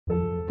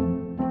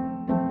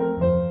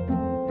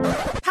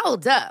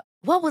Hold up.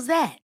 What was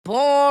that?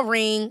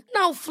 Boring.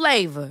 No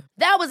flavor.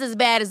 That was as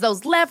bad as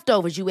those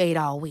leftovers you ate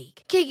all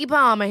week. Keke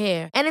Palmer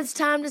here, and it's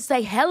time to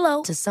say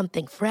hello to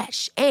something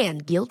fresh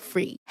and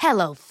guilt-free.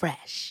 Hello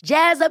Fresh.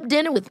 Jazz up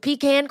dinner with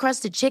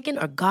pecan-crusted chicken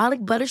or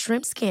garlic butter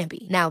shrimp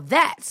scampi. Now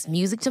that's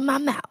music to my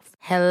mouth.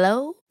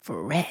 Hello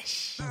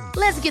Fresh.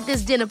 Let's get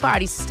this dinner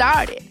party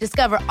started.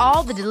 Discover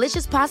all the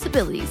delicious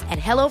possibilities at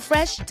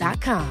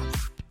hellofresh.com.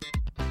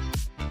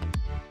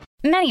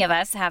 Many of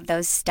us have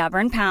those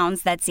stubborn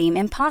pounds that seem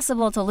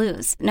impossible to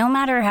lose, no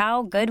matter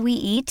how good we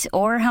eat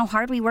or how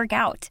hard we work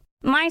out.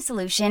 My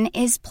solution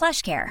is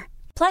PlushCare.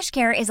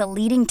 PlushCare is a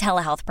leading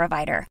telehealth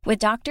provider with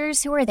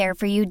doctors who are there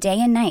for you day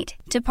and night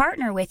to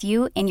partner with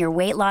you in your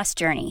weight loss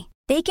journey.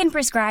 They can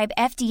prescribe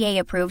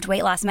FDA-approved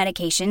weight loss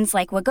medications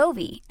like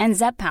Wegovy and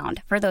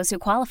Zepbound for those who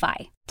qualify.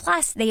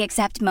 Plus, they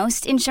accept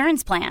most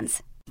insurance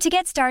plans. To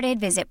get started,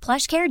 visit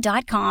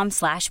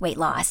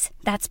plushcare.com/weightloss.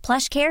 That's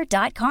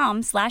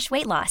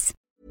plushcare.com/weightloss.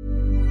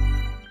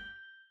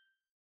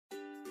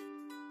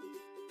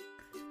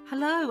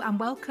 Hello and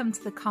welcome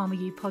to the Calmer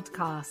You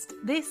podcast.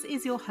 This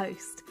is your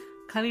host,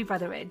 Chloe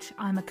Brotheridge.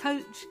 I'm a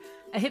coach,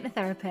 a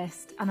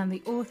hypnotherapist, and I'm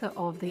the author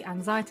of The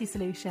Anxiety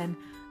Solution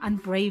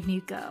and Brave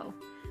New Girl.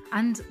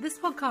 And this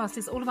podcast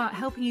is all about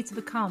helping you to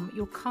become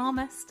your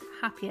calmest,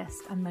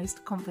 happiest, and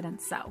most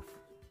confident self.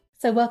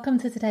 So welcome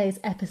to today's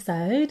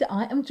episode.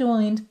 I am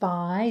joined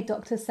by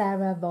Dr.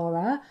 Sarah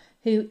Vohra,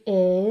 who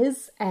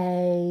is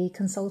a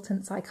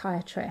consultant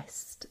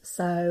psychiatrist.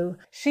 So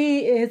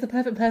she is the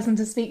perfect person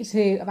to speak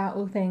to about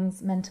all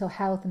things mental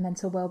health and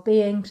mental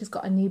well-being. She's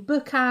got a new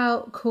book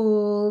out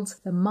called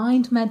The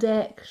Mind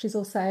Medic. She's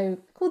also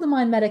called The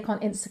Mind Medic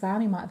on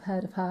Instagram. You might have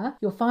heard of her.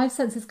 Your 5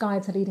 Senses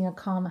Guide to Leading a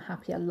Calmer,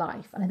 Happier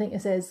Life. And I think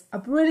this is a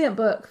brilliant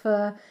book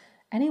for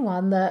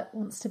anyone that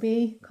wants to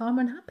be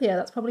calmer and happier.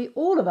 That's probably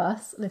all of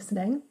us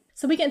listening.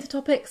 So we get into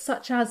topics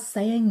such as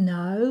saying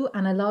no,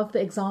 and I love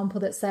the example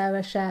that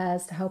Sarah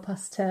shares to help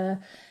us to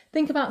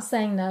think about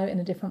saying no in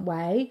a different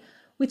way.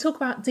 We talk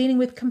about dealing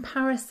with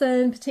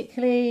comparison,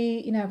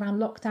 particularly,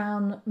 around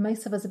lockdown.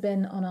 Most of us have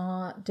been on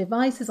our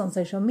devices, on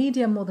social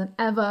media more than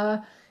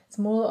ever. It's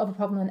more of a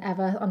problem than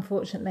ever,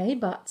 unfortunately,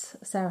 but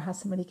Sarah has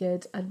some really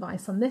good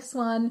advice on this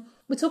one.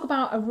 We talk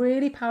about a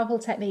really powerful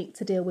technique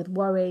to deal with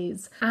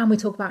worries, and we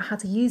talk about how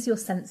to use your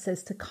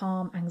senses to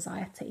calm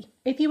anxiety.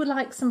 If you would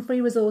like some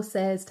free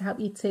resources to help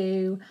you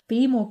to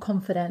be more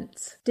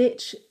confident,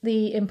 ditch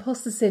the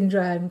imposter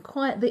syndrome,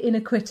 quiet the inner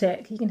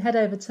critic, you can head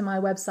over to my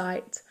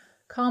website,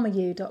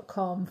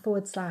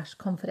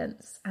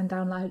 calmeryou.com/confidence, and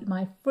download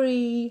my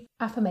free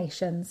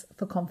affirmations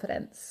for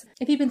confidence.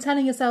 If you've been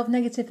telling yourself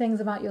negative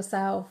things about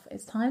yourself,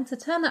 it's time to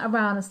turn that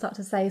around and start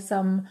to say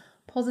some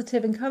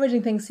positive,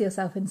 encouraging things to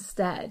yourself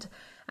instead.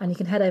 And you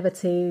can head over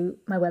to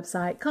my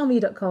website,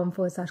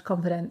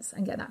 calmeryou.com/confidence,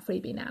 and get that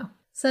freebie now.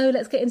 So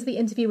let's get into the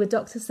interview with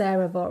Dr.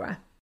 Sarah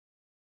Vohra.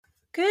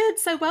 Good.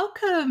 So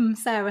welcome,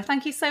 Sarah.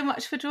 Thank you so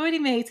much for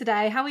joining me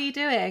today. How are you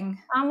doing?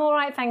 I'm all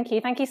right, thank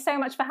you. Thank you so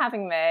much for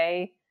having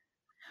me.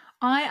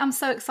 I am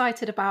so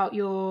excited about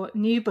your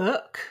new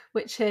book,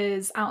 which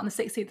is out on the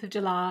 16th of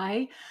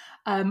July.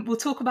 We'll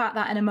talk about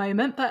that in a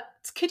moment, but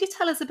could you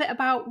tell us a bit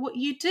about what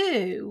you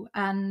do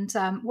and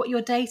what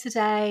your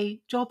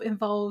day-to-day job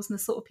involves and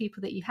the sort of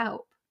people that you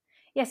help?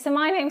 Yes, so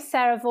my name's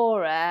Sarah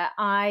Vohra.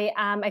 I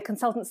am a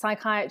consultant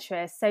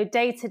psychiatrist. So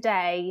day to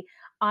day,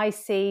 I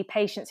see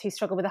patients who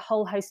struggle with a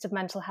whole host of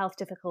mental health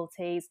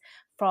difficulties,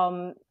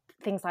 from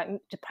things like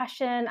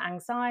depression,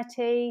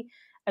 anxiety,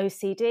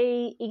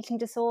 OCD, eating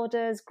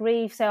disorders,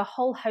 grief, so a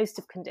whole host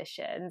of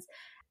conditions.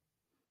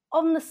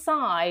 On the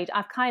side,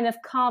 I've kind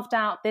of carved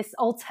out this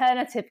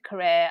alternative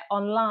career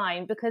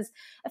online because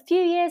a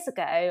few years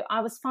ago,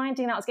 I was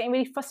finding that I was getting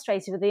really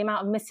frustrated with the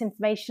amount of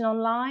misinformation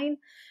online.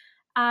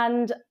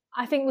 And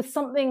I think with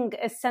something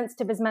as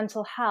sensitive as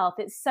mental health,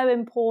 it's so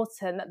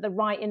important that the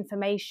right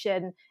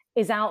information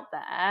is out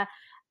there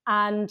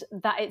and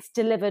that it's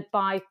delivered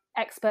by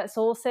expert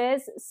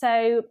sources.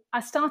 So I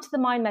started the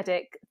Mind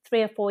Medic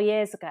 3 or 4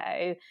 years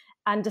ago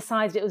and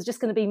decided it was just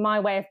going to be my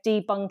way of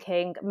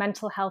debunking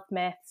mental health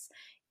myths,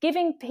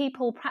 giving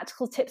people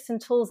practical tips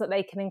and tools that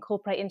they can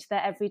incorporate into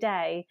their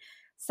everyday.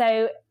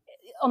 So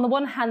on the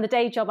one hand, the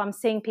day job, I'm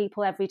seeing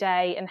people every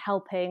day and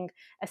helping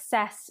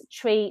assess,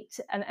 treat,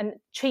 and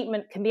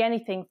treatment can be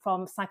anything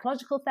from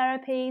psychological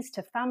therapies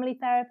to family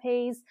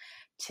therapies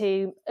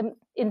to,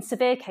 in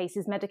severe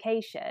cases,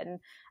 medication.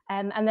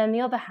 And then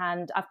the other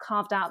hand, I've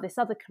carved out this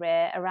other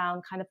career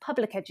around kind of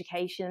public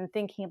education,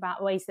 thinking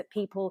about ways that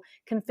people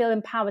can feel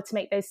empowered to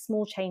make those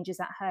small changes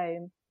at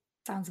home.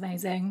 Sounds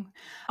amazing.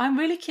 I'm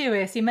really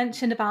curious. You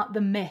mentioned about the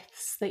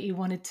myths that you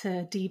wanted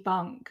to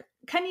debunk.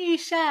 Can you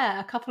share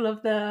a couple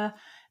of the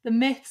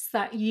myths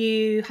that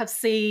you have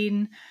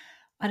seen,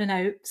 I don't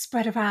know,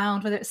 spread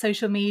around, whether it's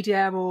social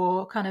media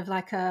or kind of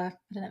like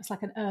it's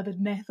like an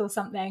urban myth or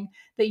something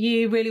that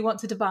you really want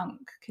to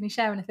debunk? Can you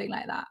share anything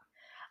like that?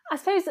 I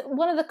suppose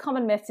one of the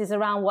common myths is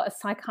around what a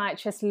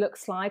psychiatrist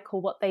looks like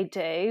or what they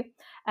do.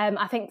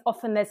 I think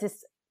often there's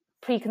this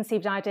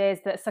preconceived ideas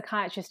that a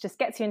psychiatrist just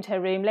gets you into a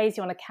room, lays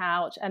you on a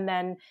couch, and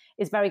then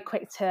is very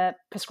quick to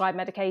prescribe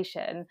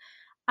medication.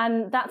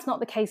 And that's not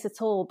the case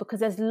at all, because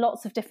there's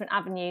lots of different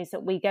avenues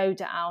that we go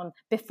down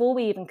before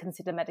we even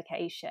consider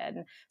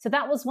medication. So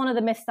that was one of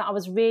the myths that I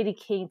was really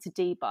keen to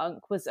debunk,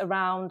 was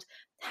around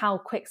how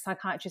quick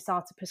psychiatrists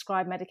are to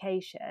prescribe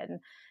medication.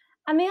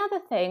 And the other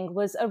thing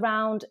was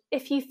around,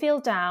 if you feel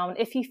down,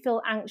 if you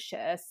feel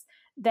anxious,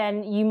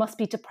 then you must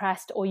be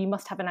depressed or you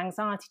must have an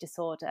anxiety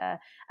disorder.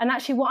 And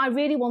actually what I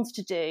really wanted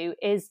to do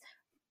is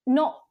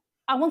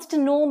I wanted to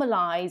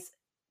normalize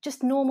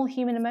just normal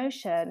human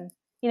emotion.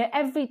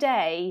 Every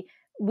day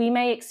we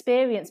may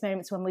experience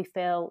moments when we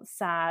feel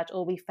sad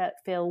or we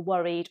feel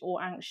worried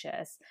or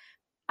anxious.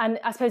 And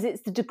I suppose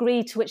it's the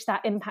degree to which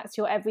that impacts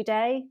your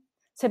everyday.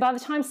 So by the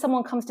time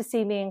someone comes to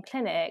see me in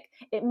clinic,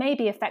 it may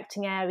be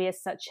affecting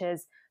areas such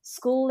as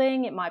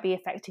schooling, it might be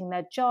affecting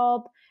their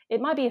job, it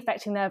might be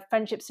affecting their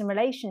friendships and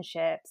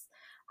relationships.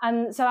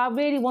 And so I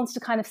really wanted to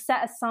kind of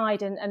set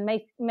aside and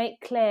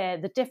make clear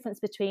the difference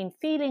between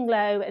feeling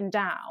low and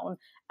down,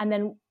 and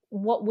then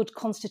what would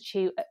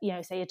constitute,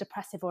 say, a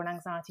depressive or an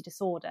anxiety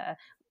disorder,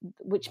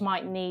 which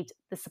might need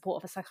the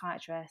support of a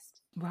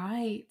psychiatrist.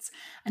 Right.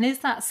 And is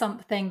that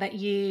something that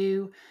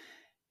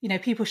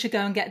people should go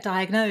and get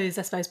diagnosed,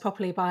 I suppose,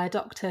 properly by a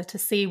doctor to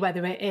see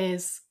whether it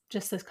is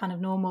just this kind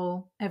of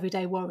normal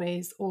everyday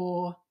worries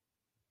or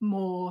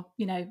more,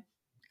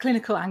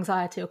 clinical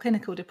anxiety or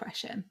clinical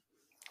depression?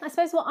 I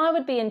suppose what I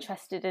would be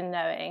interested in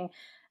knowing,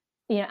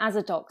 as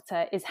a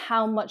doctor, is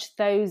how much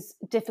those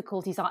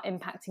difficulties are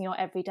impacting your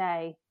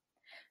everyday.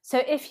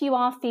 So if you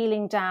are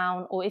feeling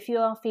down or if you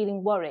are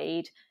feeling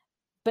worried,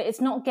 but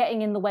it's not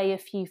getting in the way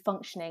of you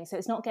functioning, so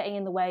it's not getting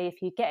in the way of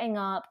you getting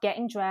up,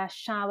 getting dressed,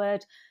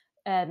 showered,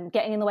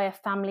 getting in the way of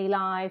family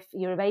life,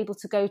 you're able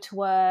to go to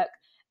work,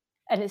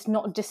 and it's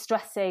not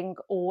distressing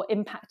or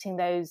impacting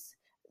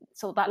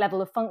that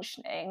level of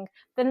functioning,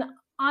 then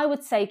I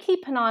would say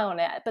keep an eye on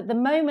it. But the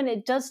moment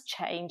it does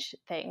change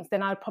things,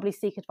 then I would probably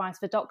seek advice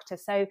for a doctor.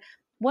 So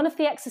one of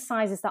the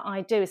exercises that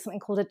I do is something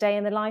called a day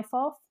in the life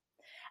of.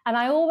 And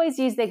I always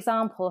use the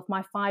example of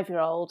my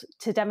 5-year-old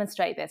to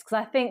demonstrate this,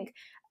 because I think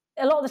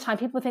a lot of the time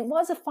people think,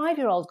 what has a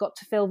 5-year-old got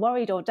to feel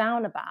worried or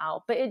down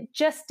about? But it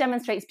just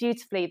demonstrates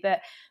beautifully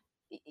that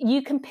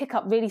you can pick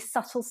up really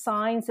subtle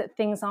signs that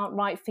things aren't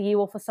right for you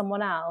or for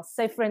someone else.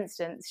 So for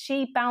instance,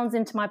 she bounds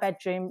into my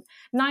bedroom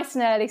nice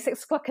and early,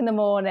 6 o'clock in the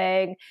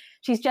morning.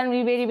 She's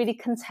generally really, really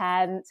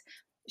content.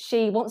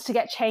 She wants to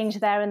get changed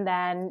there and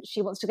then.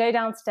 She wants to go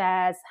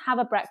downstairs, have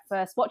a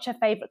breakfast, watch her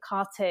favourite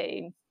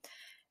cartoon.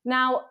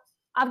 Now,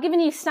 I've given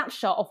you a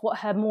snapshot of what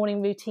her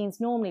morning routine's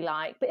normally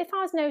like, but if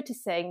I was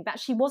noticing that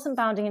she wasn't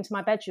bounding into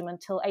my bedroom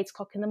until 8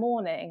 o'clock in the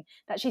morning,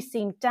 that she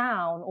seemed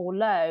down or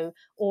low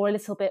or a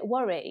little bit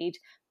worried,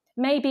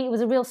 maybe it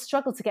was a real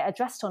struggle to get her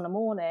dressed on the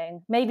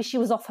morning. Maybe she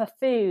was off her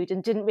food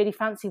and didn't really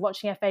fancy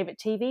watching her favourite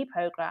TV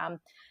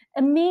programme.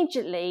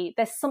 Immediately,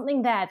 there's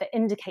something there that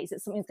indicates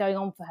that something's going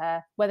on for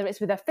her, whether it's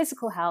with her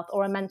physical health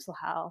or her mental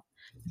health.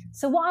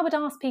 So what I would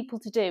ask people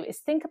to do is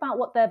think about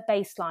what their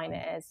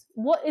baseline is.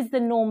 What is the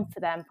norm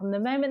for them from the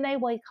moment they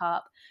wake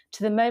up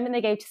to the moment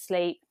they go to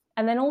sleep?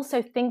 And then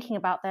also thinking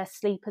about their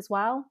sleep as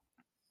well.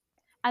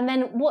 And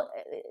then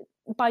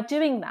by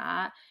doing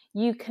that,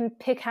 you can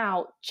pick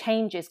out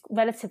changes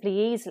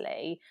relatively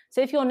easily.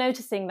 So if you're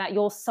noticing that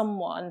you're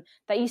someone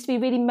that used to be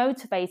really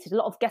motivated, a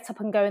lot of get up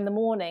and go in the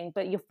morning,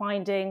 but you're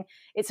finding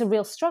it's a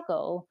real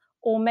struggle,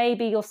 or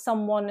maybe you're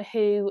someone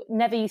who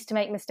never used to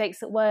make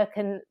mistakes at work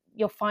and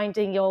you're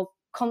finding you're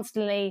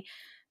constantly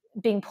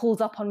being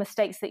pulled up on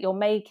mistakes that you're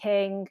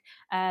making,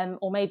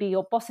 or maybe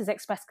your boss has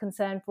expressed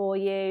concern for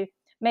you.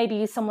 Maybe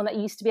you're someone that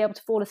used to be able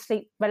to fall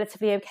asleep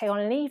relatively okay on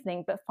an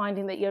evening, but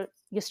finding that you're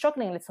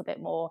struggling a little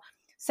bit more.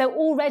 So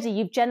already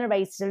you've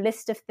generated a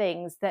list of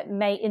things that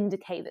may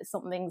indicate that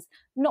something's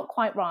not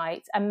quite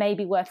right and may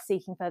be worth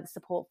seeking further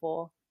support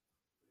for.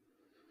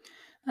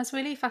 That's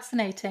really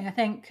fascinating. I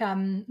think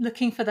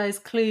looking for those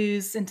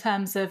clues in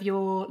terms of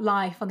your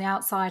life on the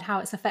outside, how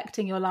it's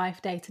affecting your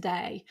life day to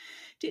day.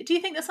 Do you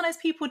think that sometimes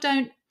people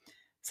don't,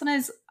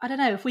 I don't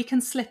know, if we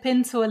can slip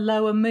into a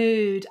lower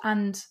mood,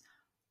 and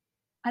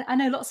I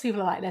know lots of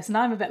people are like this, and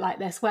I'm a bit like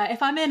this, where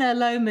if I'm in a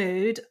low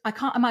mood, I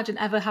can't imagine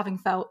ever having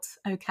felt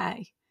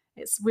okay.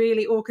 It's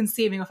really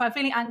all-consuming. If I'm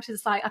feeling anxious,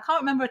 it's like I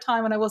can't remember a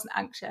time when I wasn't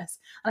anxious.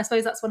 And I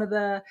suppose that's one of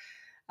the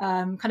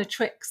kind of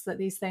tricks that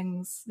these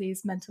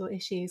mental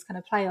issues kind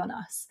of play on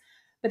us.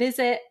 But do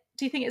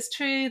you think it's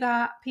true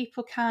that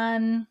people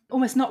can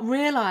almost not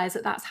realise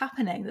that that's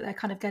happening, that they're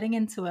kind of getting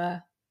into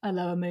a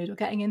lower mood or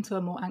getting into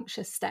a more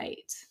anxious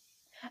state?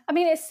 I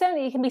mean,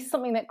 it can be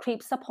something that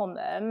creeps up on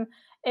them.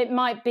 It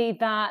might be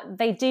that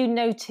they do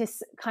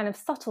notice kind of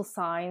subtle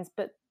signs,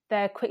 but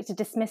they're quick to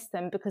dismiss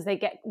them because they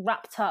get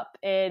wrapped up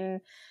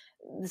in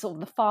sort of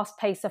the fast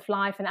pace of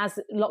life. And as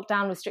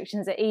lockdown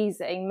restrictions are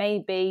easing,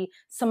 maybe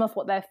some of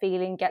what they're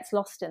feeling gets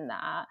lost in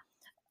that.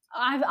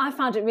 I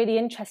found it really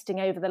interesting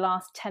over the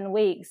last 10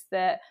 weeks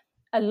that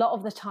a lot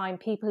of the time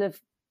people have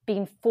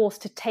been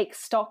forced to take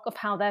stock of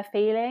how they're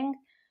feeling.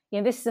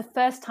 This is the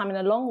first time in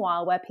a long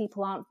while where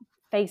people aren't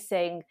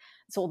facing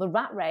sort of the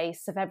rat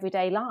race of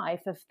everyday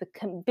life, of the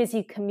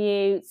busy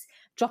commutes,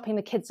 dropping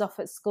the kids off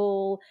at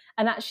school,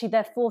 and actually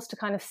they're forced to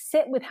kind of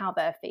sit with how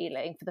they're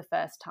feeling for the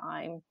first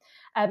time.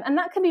 And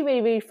that can be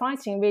really, really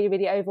frightening, really,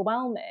 really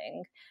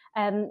overwhelming.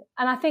 And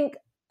I think,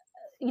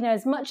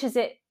 as much as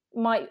it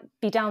might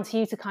be down to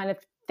you to kind of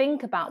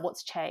think about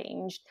what's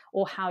changed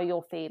or how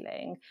you're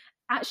feeling,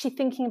 actually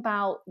thinking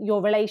about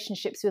your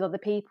relationships with other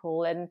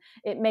people. And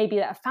it may be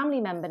that a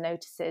family member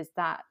notices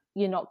that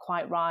you're not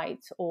quite right,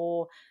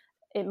 or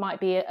it might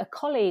be a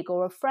colleague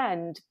or a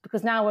friend,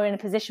 because now we're in a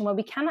position where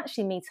we can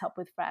actually meet up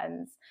with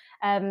friends.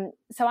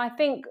 So I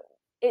think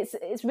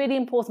it's really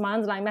important. My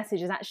underlying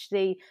message is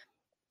actually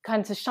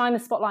kind of to shine the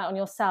spotlight on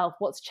yourself,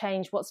 what's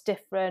changed, what's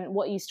different,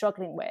 what are you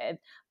struggling with,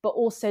 but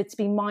also to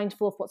be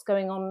mindful of what's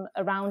going on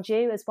around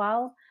you as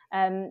well.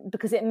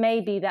 Because it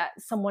may be that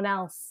someone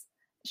else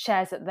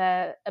shares that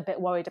they're a bit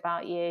worried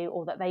about you,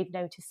 or that they've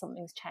noticed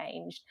something's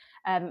changed,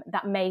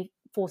 that may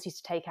force you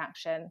to take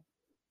action.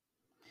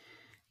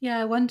 Yeah,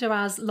 I wonder,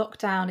 as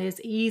lockdown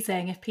is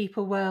easing, if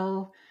people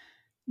will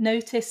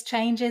notice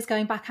changes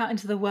going back out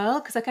into the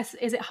world. Because I guess,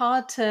 is it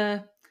hard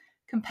to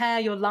compare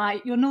your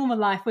normal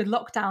life with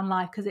lockdown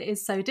life, because it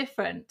is so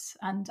different?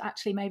 And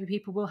actually maybe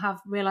people will have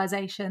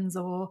realizations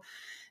or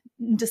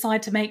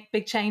decide to make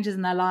big changes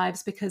in their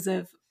lives because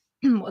of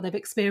what they've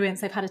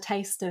experienced. They've had a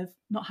taste of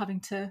not having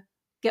to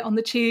get on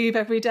the tube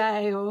every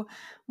day, or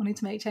wanting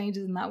to make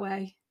changes in that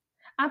way.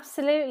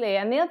 Absolutely.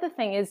 And the other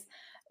thing is,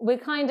 we're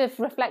kind of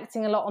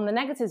reflecting a lot on the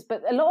negatives,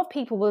 but a lot of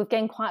people will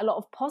gain quite a lot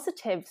of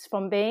positives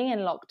from being in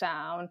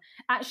lockdown.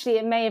 Actually,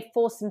 it may have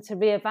forced them to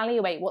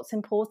reevaluate what's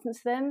important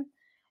to them.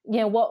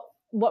 What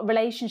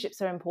relationships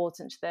are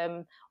important to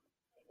them.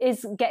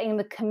 Is getting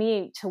the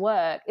commute to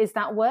work, is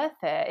that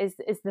worth it?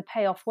 Is the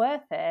payoff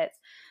worth it?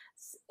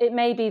 It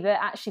may be that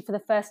actually for the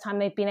first time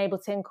they've been able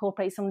to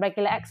incorporate some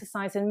regular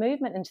exercise and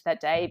movement into their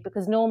day,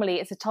 because normally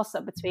it's a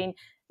toss-up between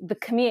the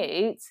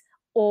commute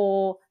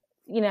or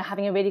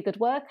having a really good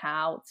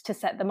workout to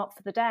set them up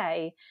for the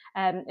day.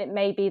 It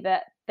may be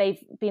that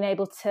they've been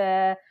able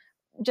to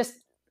just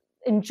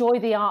enjoy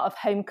the art of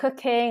home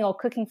cooking or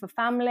cooking for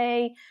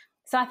family.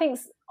 So I think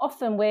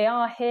often we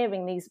are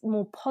hearing these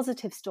more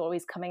positive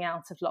stories coming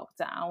out of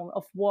lockdown,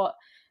 of what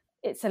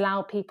it's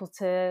allowed people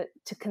to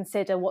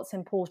consider what's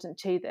important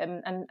to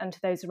them and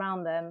to those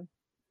around them.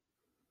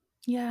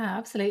 Yeah,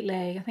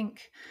 absolutely. I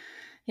think,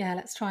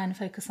 let's try and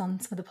focus on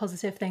some of the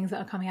positive things that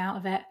are coming out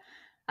of it.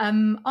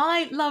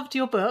 I loved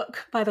your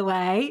book, by the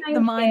way, Thank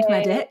The Mind you.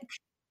 Medic,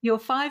 Your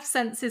 5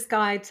 Senses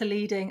Guide to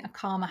Leading a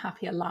Calmer,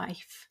 Happier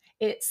Life.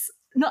 It's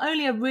not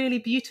only a really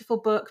beautiful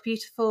book,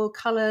 beautiful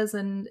colours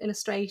and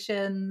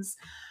illustrations,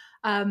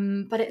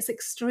 but it's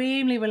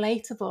extremely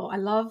relatable. I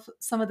love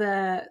some of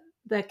the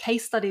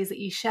case studies that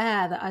you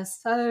share that are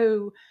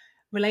so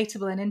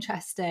relatable and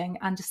interesting,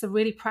 and just the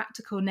really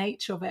practical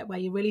nature of it, where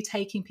you're really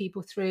taking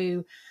people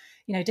through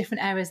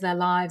different areas of their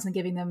lives and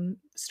giving them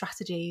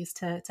strategies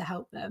to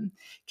help them.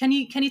 Can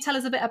you tell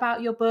us a bit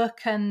about your book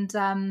and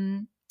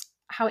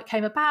how it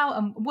came about,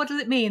 and what does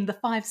it mean, the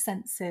 5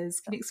 senses?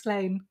 Can you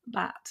explain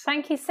that?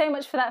 Thank you so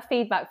much for that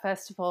feedback,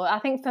 first of all. I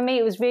think for me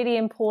it was really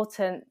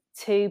important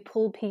to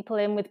pull people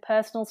in with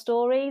personal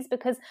stories,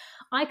 because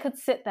I could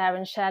sit there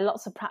and share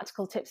lots of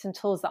practical tips and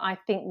tools that I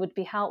think would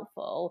be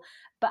helpful,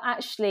 but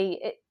actually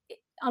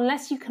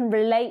unless you can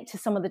relate to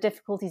some of the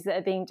difficulties that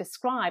are being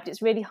described,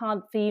 it's really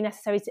hard for you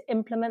necessarily to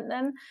implement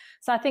them.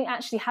 So I think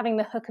actually having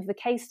the hook of the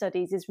case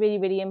studies is really,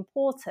 really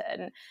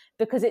important,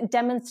 because it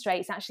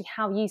demonstrates actually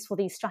how useful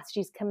these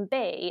strategies can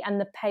be and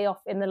the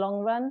payoff in the long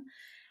run.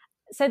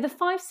 So the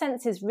 5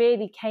 senses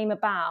really came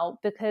about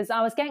because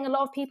I was getting a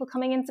lot of people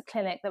coming into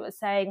clinic that were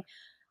saying,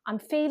 I'm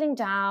feeling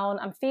down,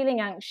 I'm feeling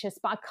anxious,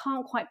 but I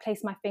can't quite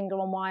place my finger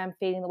on why I'm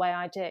feeling the way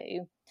I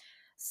do.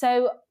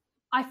 So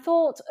I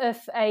thought of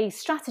a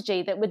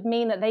strategy that would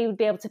mean that they would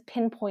be able to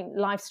pinpoint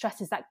life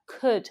stresses that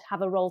could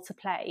have a role to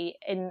play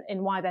in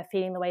why they're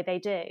feeling the way they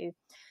do.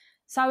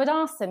 So I would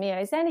ask them,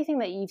 is there anything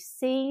that you've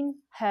seen,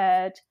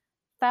 heard,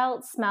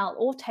 felt, smelled,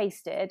 or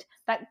tasted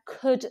that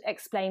could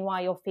explain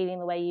why you're feeling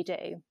the way you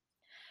do?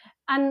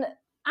 And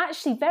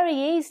actually very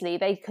easily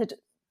they could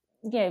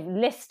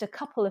list a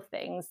couple of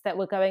things that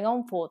were going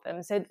on for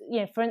them. So,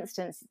 for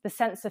instance, the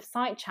sense of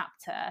sight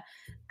chapter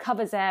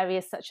covers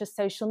areas such as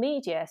social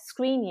media,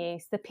 screen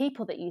use, the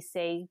people that you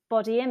see,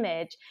 body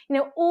image,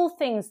 all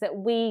things that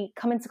we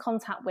come into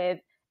contact with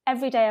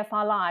every day of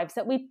our lives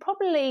that we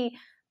probably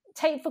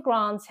take for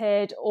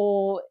granted,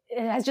 or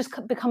it has just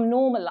become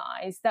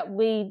normalized, that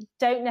we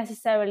don't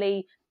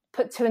necessarily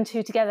put 2 and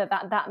 2 together,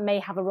 that may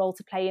have a role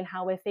to play in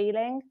how we're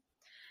feeling.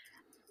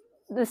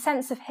 The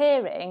sense of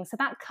hearing, so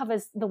that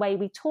covers the way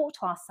we talk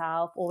to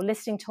ourselves or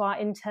listening to our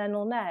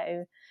internal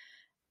no.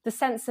 The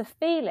sense of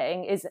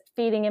feeling is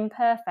feeling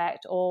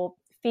imperfect or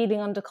feeling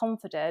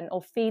underconfident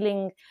or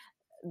feeling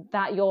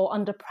that you're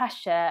under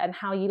pressure and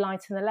how you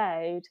lighten the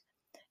load.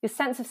 Your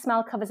sense of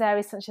smell covers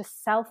areas such as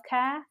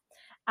self-care,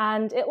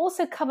 and it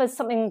also covers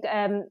something,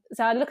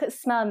 so I look at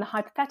smell in the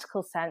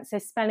hypothetical sense, so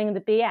smelling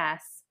the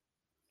BS.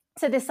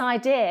 So this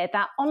idea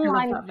that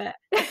online, I love that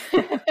bit.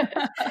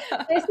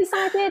 there's this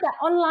idea that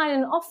online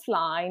and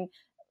offline,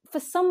 for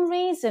some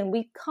reason,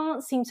 we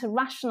can't seem to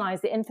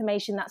rationalize the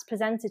information that's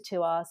presented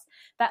to us,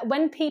 that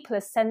when people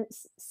are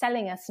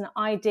selling us an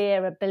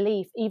idea, a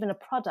belief, even a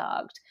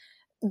product,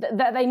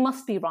 that they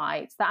must be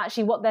right, that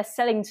actually what they're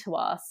selling to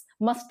us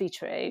must be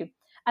true.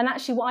 And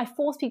actually what I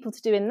force people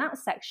to do in that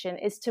section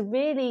is to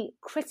really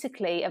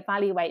critically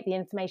evaluate the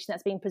information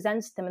that's being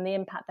presented to them and the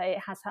impact that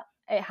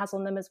it has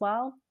on them as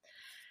well.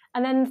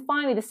 And then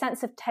finally, the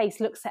sense of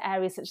taste looks at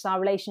areas such as our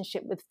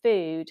relationship with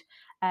food,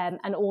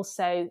 and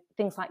also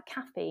things like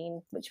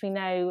caffeine, which we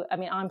know, I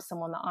mean, I'm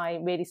someone that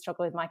I really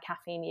struggle with my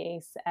caffeine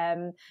use,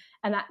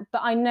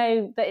 but I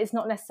know that it's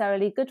not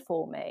necessarily good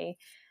for me.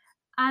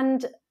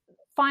 And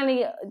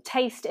finally,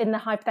 taste in the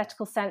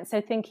hypothetical sense, so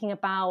thinking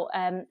about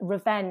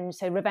revenge,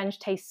 so revenge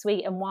tastes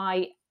sweet, and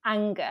why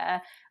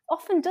anger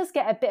often does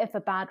get a bit of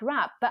a bad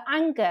rap, but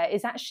anger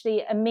is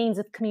actually a means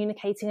of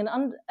communicating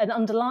an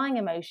underlying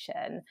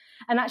emotion.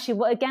 And actually,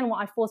 what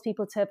I force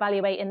people to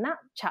evaluate in that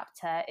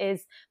chapter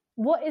is,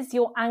 what is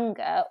your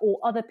anger or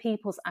other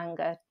people's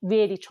anger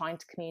really trying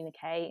to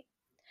communicate?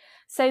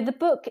 So the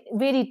book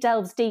really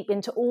delves deep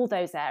into all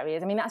those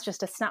areas. I mean, that's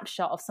just a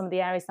snapshot of some of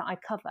the areas that I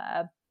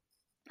cover.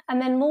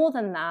 And then more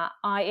than that,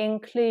 I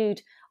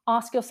include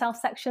ask yourself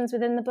sections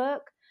within the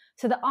book.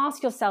 So the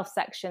ask yourself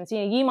sections,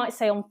 you might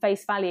say on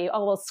face value,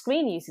 oh, well,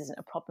 screen use isn't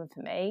a problem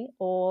for me,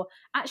 or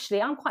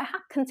actually, I'm quite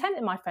content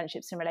in my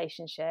friendships and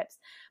relationships.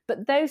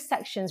 But those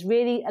sections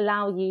really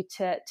allow you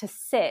to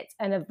sit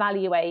and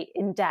evaluate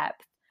in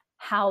depth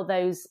how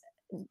those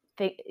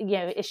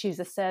issues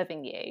are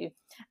serving you.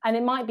 And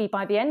it might be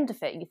by the end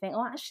of it, you think,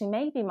 oh, actually,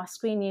 maybe my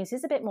screen use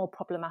is a bit more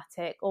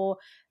problematic, or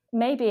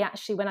maybe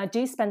actually when I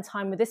do spend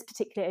time with this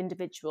particular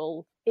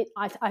individual,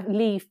 I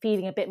leave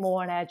feeling a bit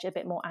more on edge, a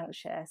bit more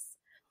anxious.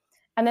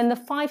 And then the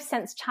 5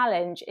 sense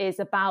challenge is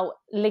about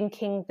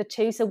linking the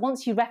two. So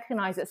once you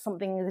recognize that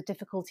something is a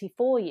difficulty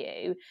for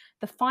you,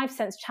 the 5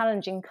 sense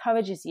challenge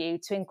encourages you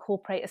to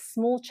incorporate a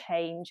small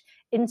change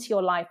into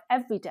your life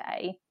every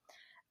day.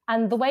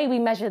 And the way we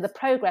measure the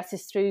progress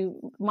is through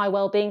my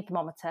well-being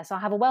thermometer. So I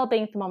have a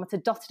well-being thermometer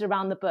dotted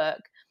around the book,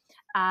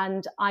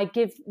 and I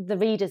give the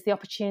readers the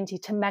opportunity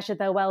to measure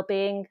their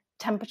well-being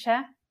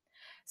temperature.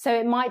 So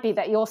it might be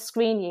that your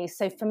screen use,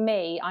 so for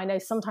me, I know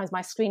sometimes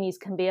my screen use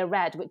can be a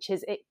red, which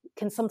is, it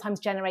can sometimes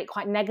generate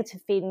quite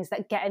negative feelings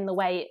that get in the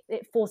way.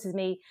 It forces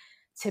me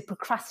to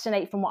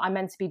procrastinate from what I'm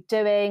meant to be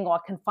doing, or I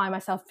can find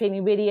myself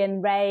feeling really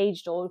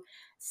enraged or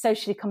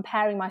socially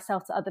comparing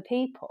myself to other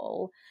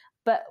people.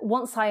 But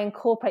once I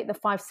incorporate the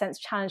 5 sense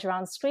challenge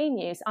around screen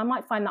use, I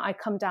might find that I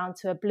come down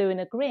to a blue and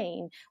a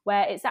green,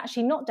 where it's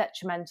actually not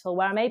detrimental,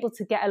 where I'm able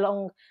to get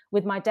along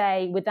with my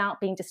day without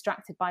being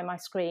distracted by my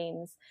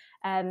screens.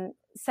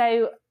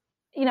 So,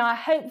 I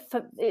hope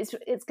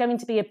it's going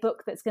to be a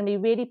book that's going to be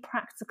really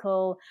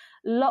practical,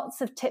 lots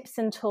of tips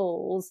and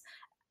tools.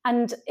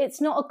 And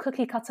it's not a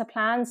cookie cutter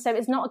plan. So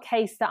it's not a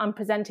case that I'm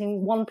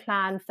presenting one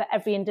plan for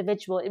every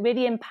individual. It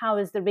really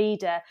empowers the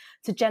reader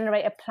to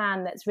generate a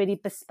plan that's really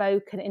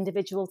bespoke and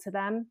individual to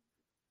them.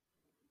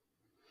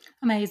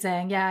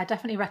 Amazing. Yeah, I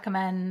definitely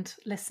recommend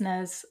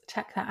listeners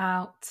check that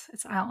out.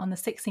 It's out on the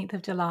 16th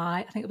of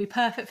July. I think it'll be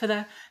perfect for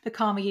the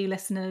Calmer You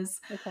listeners.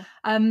 Okay.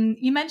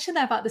 You mentioned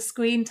there about the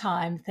screen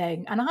time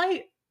thing. And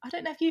I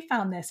don't know if you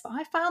found this, but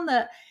I found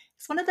that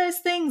it's one of those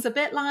things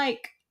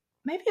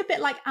maybe a bit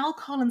like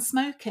alcohol and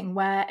smoking,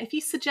 where if you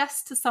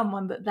suggest to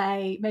someone that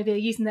they maybe are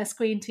using their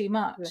screen too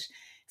much,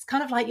 it's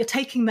kind of like you're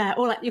taking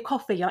or like your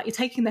coffee, you're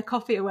taking their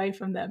coffee away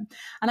from them.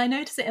 And I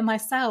notice it in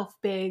myself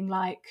being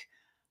like,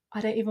 I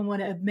don't even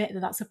want to admit that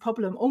that's a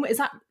problem. Or is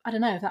that, I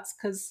don't know if that's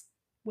because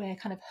we're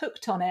kind of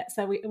hooked on it,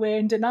 so we're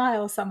in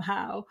denial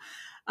somehow.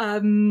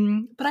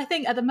 But I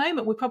think at the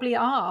moment we probably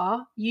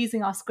are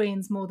using our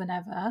screens more than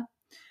ever.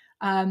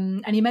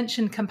 And you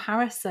mentioned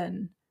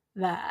comparison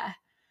there.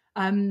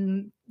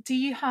 Do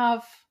you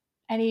have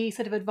any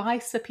sort of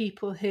advice for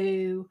people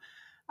who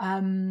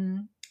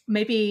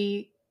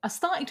maybe are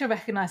starting to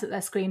recognize that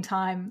their screen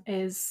time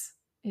is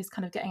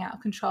kind of getting out of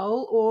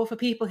control, or for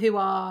people who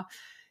are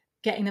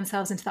getting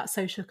themselves into that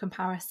social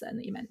comparison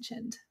that you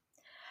mentioned?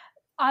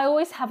 I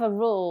always have a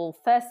rule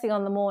first thing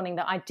on the morning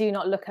that I do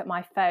not look at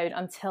my phone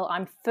until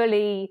I'm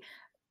fully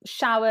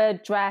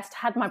showered, dressed,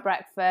 had my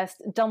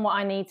breakfast, done what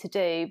I need to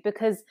do.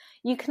 Because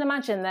you can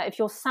imagine that if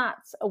you're sat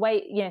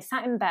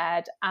in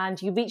bed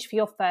and you reach for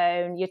your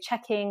phone, you're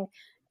checking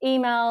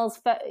emails,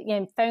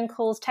 phone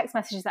calls, text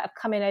messages that have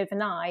come in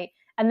overnight,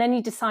 and then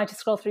you decide to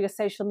scroll through your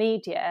social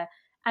media,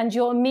 and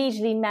you're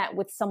immediately met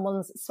with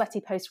someone's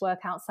sweaty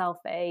post-workout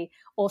selfie,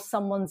 or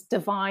someone's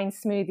divine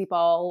smoothie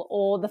bowl,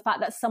 or the fact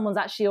that someone's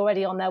actually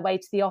already on their way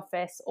to the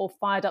office or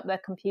fired up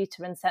their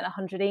computer and sent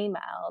 100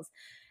 emails.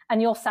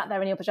 And you're sat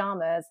there in your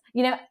pajamas,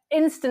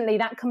 instantly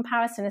that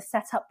comparison is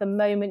set up the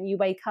moment you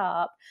wake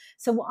up.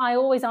 So what I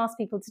always ask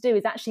people to do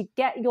is actually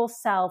get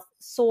yourself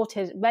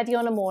sorted, ready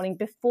on a morning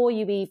before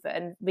you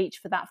even reach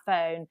for that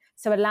phone.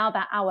 So allow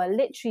that hour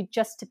literally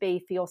just to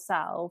be for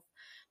yourself.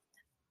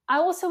 I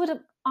also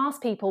would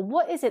ask people,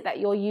 what is it that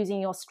you're using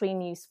your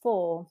screen use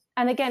for?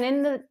 And again,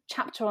 in the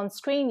chapter on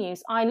screen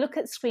use, I look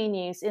at screen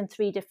use in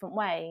 3 different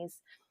ways.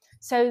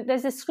 So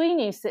there's the screen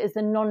use that is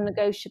the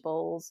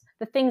non-negotiables,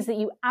 the things that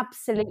you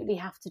absolutely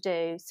have to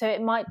do. So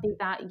it might be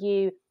that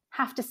you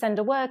have to send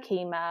a work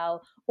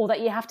email, or that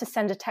you have to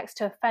send a text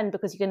to a friend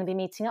because you're going to be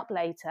meeting up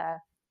later.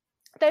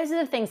 Those are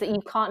the things that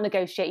you can't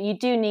negotiate. You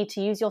do need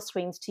to use your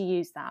screens to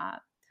use that.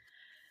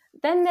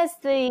 Then there's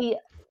the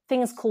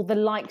things called the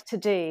like to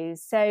do.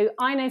 So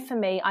I know for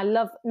me, I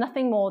love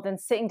nothing more than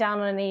sitting down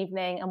on an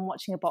evening and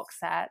watching a box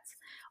set,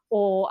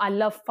 or I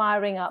love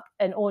firing up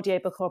an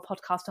audiobook or a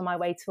podcast on my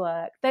way to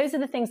work. Those are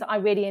the things that I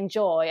really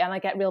enjoy and I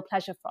get real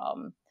pleasure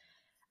from.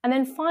 And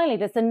then finally,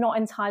 there's the not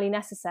entirely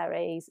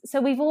necessaries.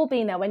 So we've all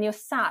been there when you're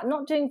sat,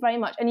 not doing very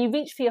much, and you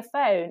reach for your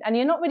phone and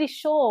you're not really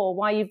sure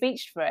why you've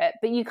reached for it,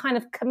 but you kind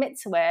of commit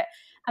to it.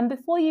 And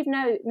before you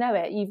know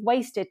it, you've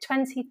wasted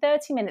 20,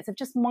 30 minutes of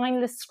just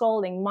mindless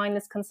scrolling,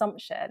 mindless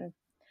consumption.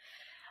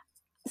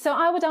 So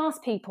I would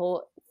ask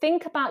people,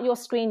 think about your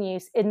screen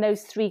use in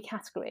those 3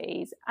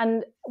 categories.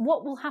 And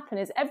what will happen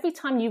is every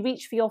time you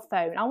reach for your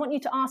phone, I want you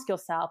to ask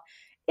yourself,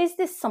 is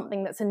this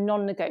something that's a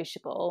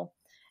non-negotiable?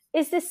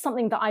 Is this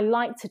something that I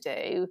like to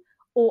do?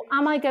 Or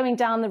am I going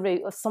down the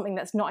route of something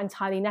that's not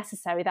entirely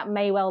necessary that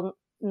may well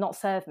not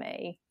serve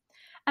me?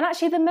 And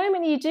actually, the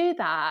moment you do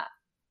that,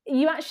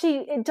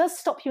 it does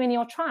stop you in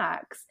your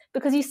tracks,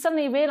 because you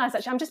suddenly realize,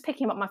 actually, I'm just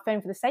picking up my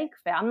phone for the sake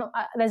of it.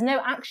 There's no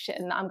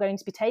action that I'm going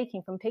to be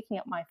taking from picking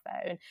up my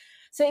phone.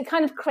 So it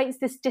kind of creates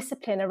this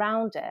discipline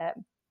around it.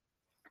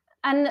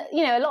 And,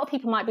 a lot of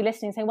people might be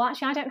listening and saying, well,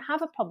 actually, I don't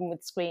have a problem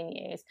with screen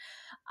use.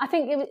 I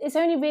think it's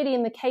only really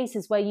in the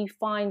cases where you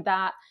find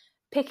that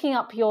picking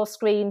up your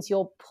screens,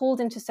 you're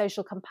pulled into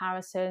social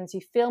comparisons,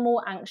 you feel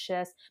more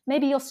anxious.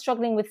 Maybe you're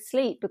struggling with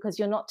sleep because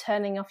you're not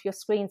turning off your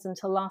screens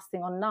until last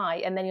thing on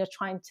night, and then you're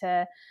trying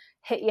to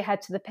hit your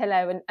head to the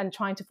pillow and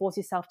trying to force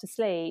yourself to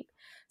sleep.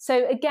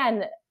 So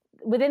again,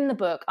 within the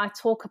book, I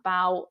talk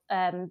about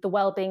the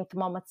wellbeing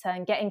thermometer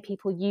and getting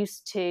people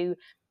used to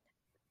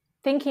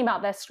thinking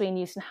about their screen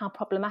use and how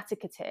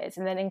problematic it is,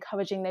 and then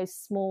encouraging those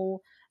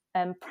small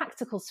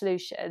practical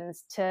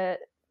solutions to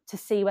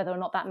see whether or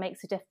not that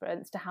makes a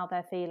difference to how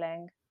they're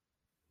feeling.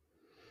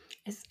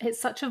 It's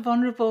such a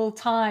vulnerable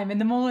time in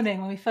the morning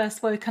when we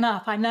first woken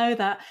up. I know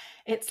that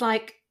it's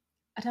like,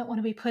 I don't want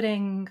to be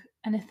putting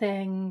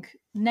anything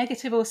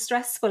negative or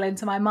stressful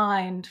into my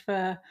mind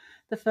for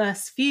the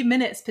first few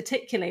minutes,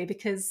 particularly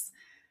because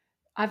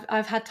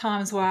I've had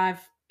times where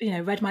I've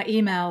read my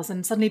emails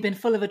and suddenly been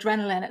full of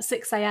adrenaline at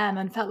 6 a.m.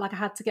 and felt like I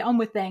had to get on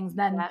with things. And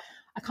then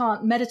I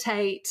can't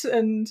meditate,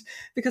 and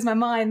because my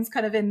mind's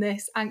kind of in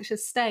this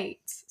anxious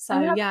state. So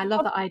I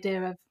love that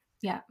idea of,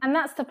 And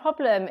that's the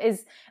problem,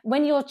 is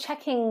when you're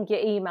checking your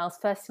emails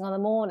first thing on the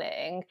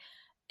morning,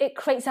 it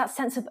creates that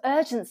sense of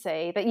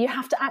urgency that you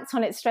have to act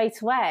on it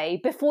straight away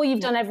before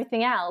you've done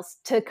everything else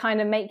to kind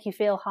of make you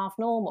feel half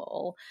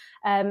normal.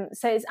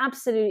 So it's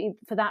absolutely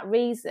for that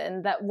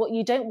reason that what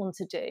you don't want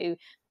to do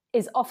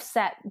is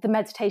offset the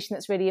meditation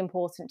that's really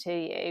important to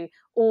you,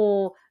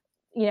 or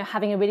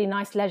having a really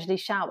nice leisurely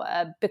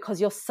shower, because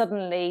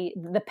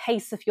the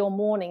pace of your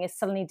morning is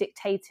suddenly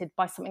dictated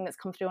by something that's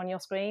come through on your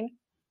screen.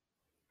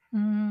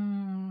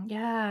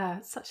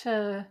 Such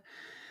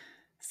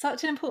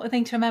an important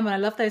thing to remember. I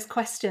love those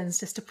questions,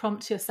 just to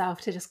prompt yourself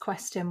to just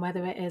question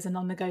whether it is a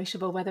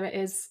non-negotiable, whether it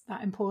is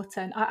that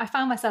important. I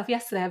found myself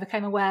yesterday, I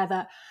became aware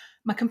that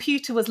my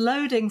computer was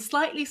loading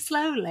slightly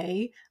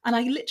slowly, and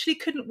I literally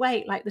couldn't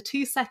wait like the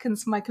 2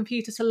 seconds for my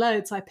computer to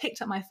load. So I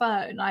picked up my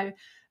phone. I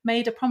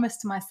made a promise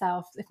to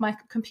myself, if my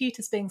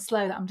computer's being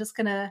slow, that I'm just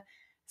going to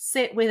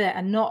sit with it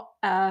and not,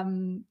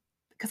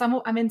 because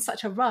I'm in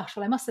such a rush.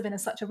 Well, I must have been in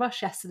such a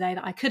rush yesterday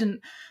that I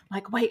couldn't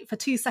wait for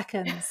 2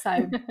 seconds.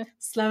 So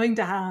slowing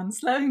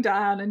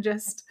down and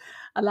just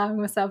allowing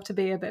myself to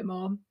be a bit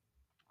more.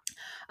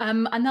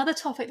 Another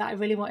topic that I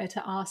really wanted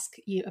to ask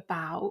you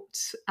about,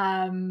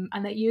 and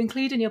that you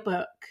include in your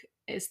book,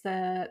 is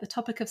the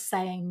topic of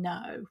saying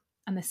no.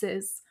 And this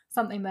is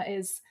something that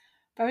is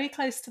very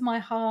close to my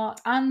heart,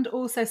 and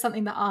also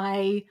something that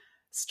I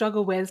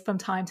struggle with from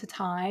time to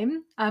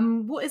time.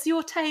 What is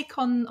your take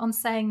on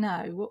saying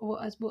no?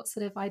 What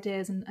sort of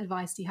ideas and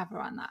advice do you have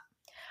around that?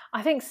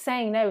 I think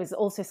saying no is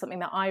also something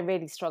that I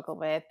really struggle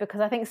with,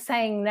 because I think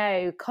saying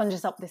no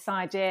conjures up this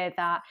idea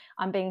that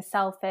I'm being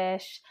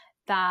selfish,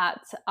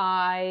 that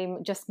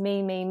I'm just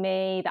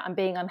me, that I'm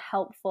being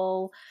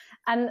unhelpful.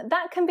 And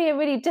that can be a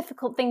really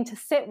difficult thing to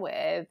sit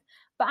with.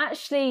 But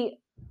actually,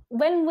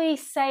 when we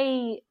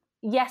say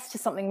yes to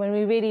something, when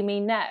we really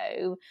mean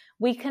no,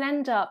 we can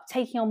end up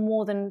taking on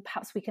more than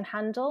perhaps we can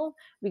handle.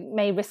 We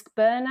may risk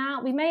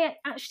burnout. We may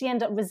actually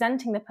end up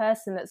resenting the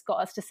person that's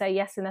got us to say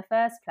yes in the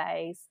first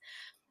place.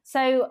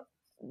 So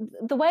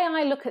the way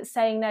I look at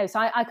saying no, so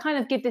I kind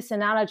of give this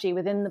analogy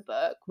within the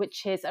book,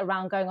 which is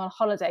around going on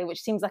holiday, which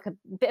seems like a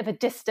bit of a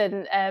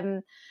distant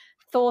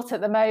thought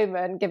at the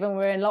moment, given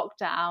we're in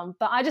lockdown.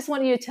 But I just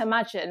want you to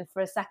imagine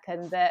for a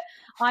second that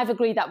I've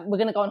agreed that we're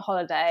going to go on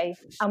holiday,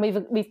 and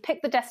we've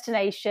picked the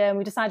destination.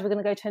 We decided we're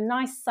going to go to a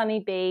nice sunny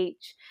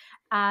beach,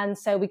 And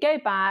so we go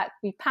back,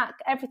 we pack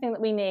everything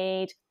that we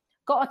need,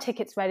 got our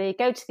tickets ready,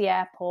 go to the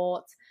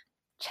airport,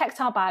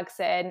 checked our bags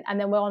in, and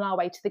then we're on our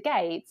way to the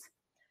gate.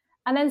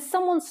 And then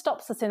someone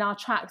stops us in our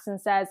tracks and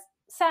says,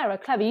 Sarah,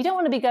 clever, you don't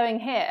want to be going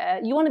here.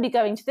 You want to be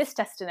going to this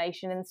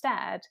destination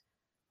instead.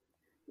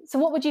 So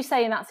what would you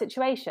say in that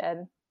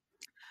situation?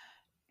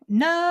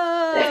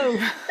 No.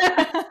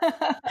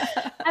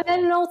 And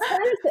then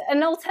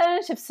an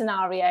alternative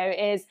scenario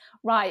is,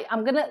 right, I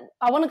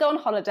want to go on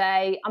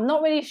holiday. I'm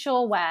not really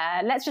sure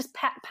where. Let's just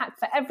pack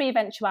for every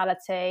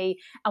eventuality,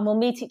 and we'll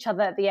meet each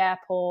other at the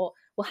airport.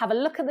 We'll have a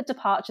look at the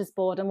departures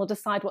board and we'll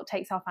decide what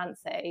takes our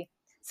fancy.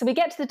 So we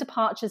get to the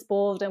departures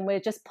board and we're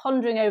just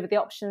pondering over the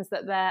options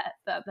that there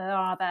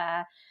are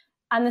there.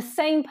 And the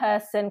same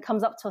person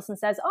comes up to us and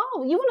says,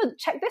 oh, you want to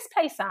check this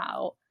place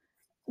out?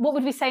 What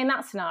would we say in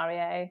that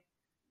scenario?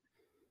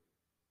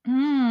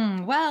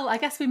 Well, I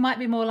guess we might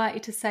be more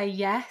likely to say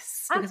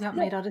yes because we haven't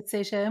made our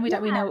decision. We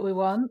don't really know what we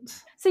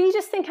want. So you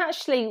just think,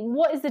 actually,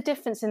 what is the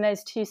difference in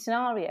those two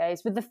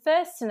scenarios? With the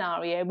first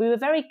scenario, we were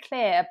very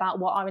clear about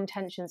what our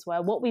intentions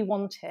were, what we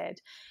wanted.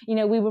 You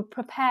know, we were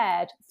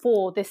prepared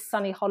for this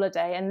sunny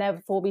holiday and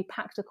therefore we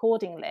packed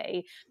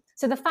accordingly.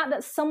 So the fact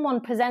that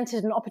someone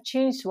presented an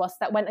opportunity to us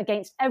that went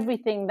against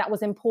everything that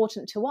was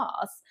important to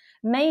us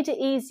made it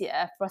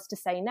easier for us to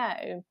say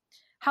no.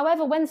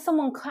 However, when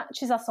someone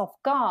catches us off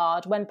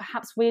guard, when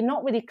perhaps we're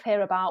not really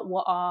clear about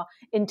what our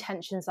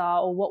intentions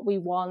are or what we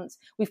want,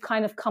 we've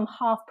kind of come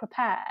half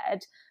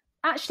prepared,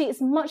 actually it's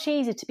much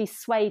easier to be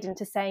swayed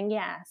into saying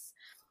yes.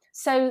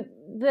 So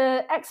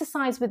the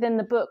exercise within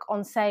the book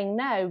on saying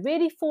no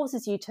really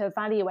forces you to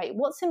evaluate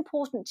what's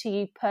important to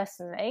you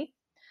personally,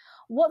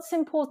 what's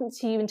important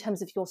to you in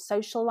terms of your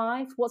social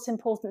life, what's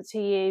important to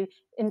you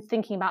in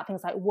thinking about things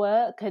like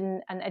work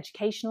and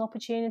educational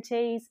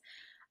opportunities.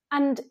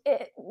 And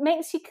it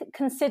makes you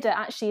consider,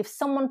 actually, if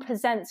someone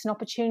presents an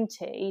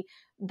opportunity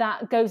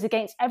that goes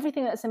against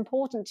everything that's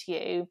important to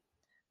you,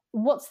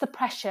 what's the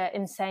pressure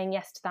in saying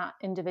yes to that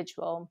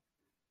individual?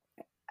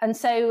 And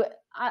so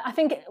I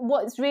think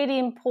what's really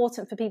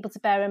important for people to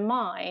bear in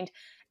mind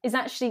is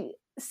actually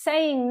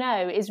saying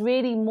no is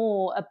really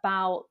more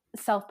about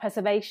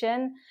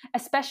self-preservation,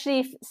 especially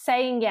if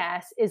saying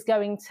yes is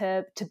going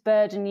to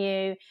burden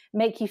you,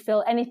 make you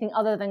feel anything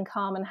other than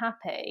calm and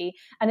happy,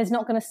 and is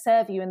not going to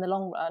serve you in the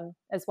long run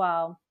as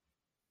well.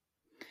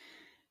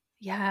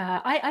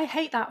 Yeah, I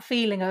hate that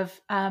feeling of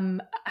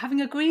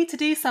having agreed to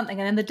do something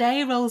and then the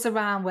day rolls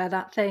around where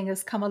that thing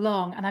has come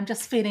along and I'm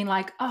just feeling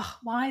like, oh,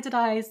 why did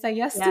I say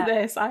yes to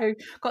this? I've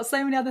got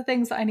so many other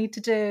things that I need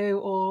to do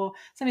or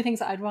so many things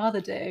that I'd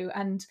rather do.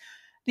 And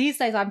these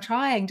days I'm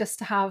trying just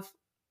to have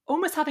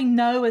almost having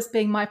no as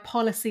being my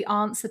policy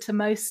answer to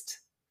most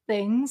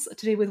things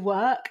to do with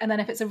work. And then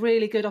if it's a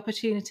really good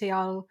opportunity,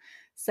 I'll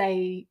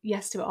say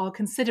yes to it, I'll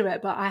consider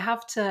it. But I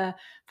have to,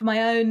 for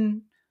my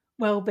own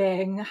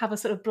well-being, have a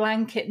sort of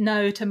blanket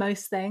no to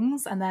most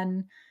things and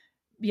then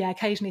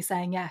occasionally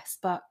saying yes.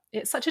 But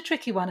it's such a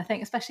tricky one, I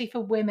think, especially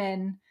for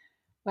women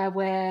where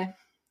we're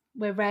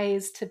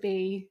raised to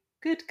be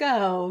good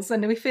girls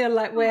and we feel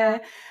like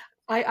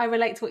I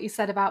relate to what you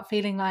said about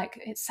feeling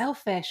like it's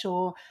selfish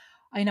or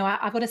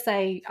I've got to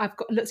say,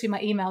 looked through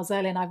my emails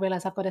earlier and I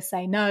realised I've got to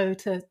say no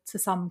to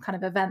some kind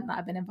of event that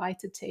I've been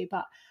invited to.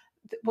 But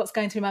what's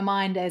going through my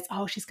mind is,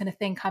 oh, she's going to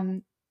think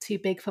I'm too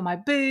big for my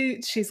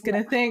boots. She's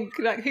going to think,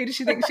 like, who does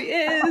she think she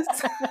is?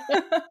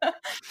 But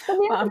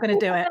I'm going to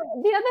do it.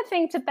 The other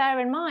thing to bear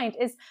in mind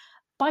is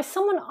by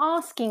someone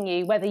asking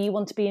you whether you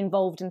want to be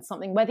involved in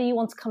something, whether you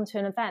want to come to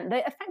an event,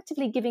 they're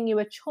effectively giving you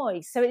a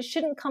choice. So it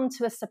shouldn't come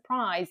to a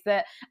surprise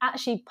that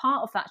actually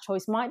part of that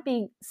choice might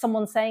be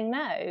someone saying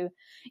no.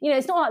 You know,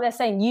 it's not like they're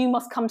saying you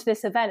must come to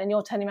this event and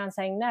you're turning around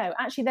saying no.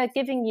 Actually, they're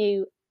giving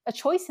you a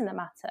choice in the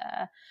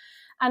matter.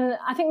 And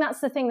I think that's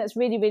the thing that's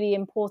really, really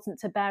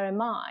important to bear in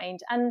mind.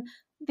 And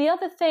the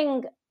other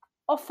thing,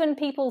 often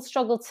people will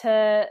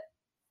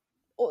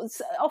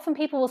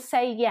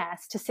say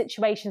yes to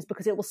situations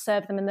because it will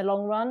serve them in the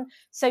long run.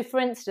 So for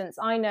instance,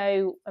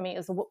 it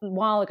was a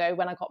while ago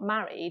when I got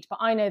married, but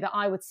I know that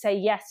I would say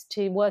yes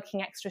to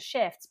working extra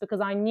shifts because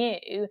I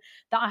knew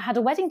that I had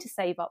a wedding to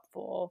save up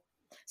for.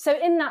 So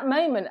in that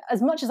moment,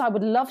 as much as I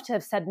would love to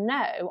have said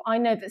no, I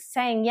know that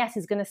saying yes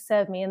is going to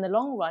serve me in the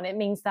long run. It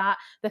means that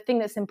the thing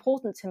that's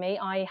important to me,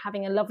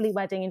 having a lovely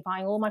wedding,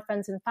 inviting all my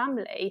friends and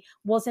family,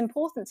 was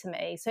important to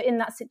me. So in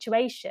that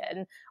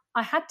situation,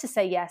 I had to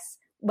say yes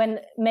when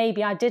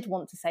maybe I did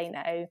want to say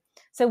no.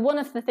 So one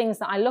of the things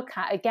that I look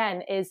at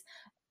again is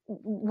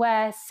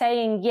where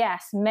saying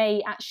yes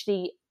may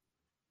actually,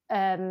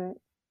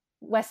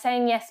 where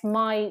saying yes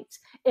might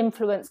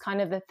influence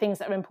kind of the things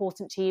that are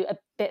important to you a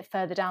bit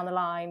further down the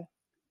line.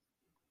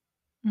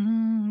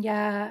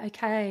 Yeah,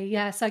 okay.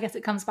 Yeah, so I guess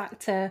it comes back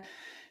to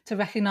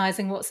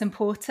recognizing what's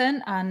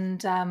important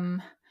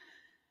and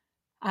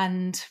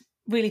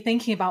really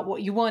thinking about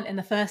what you want in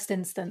the first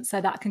instance,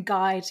 so that can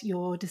guide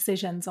your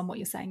decisions on what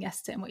you're saying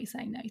yes to and what you're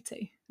saying no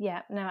to.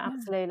 Yeah, no,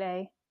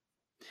 absolutely.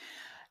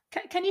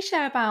 Can you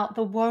share about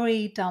the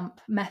worry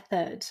dump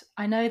method?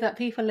 I know that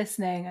people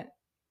listening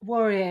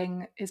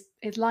worrying is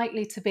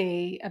likely to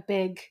be a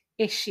big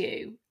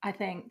issue. I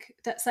think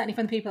that certainly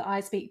from the people that I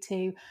speak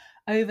to,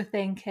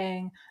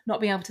 overthinking,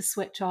 not being able to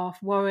switch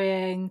off,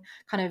 worrying,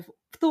 kind of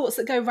thoughts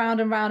that go round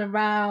and round and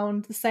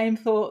round, the same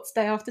thoughts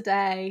day after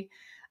day.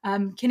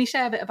 Can you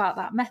share a bit about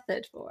that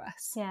method for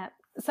us? Yeah.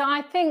 So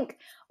I think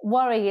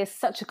worry is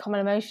such a common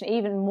emotion,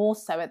 even more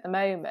so at the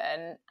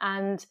moment.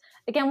 And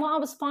again, what I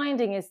was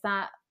finding is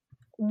that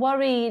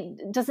worry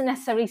doesn't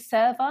necessarily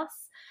serve us.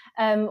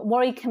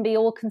 Worry can be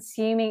all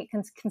consuming. It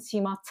can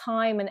consume our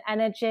time and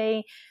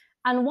energy.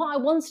 And what I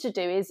wanted to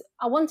do is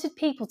I wanted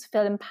people to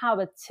feel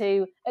empowered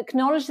to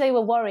acknowledge they were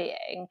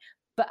worrying,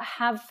 but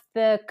have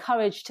the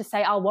courage to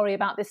say, I'll worry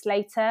about this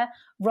later,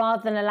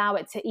 rather than allow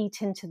it to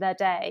eat into their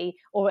day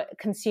or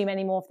consume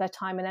any more of their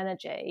time and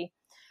energy.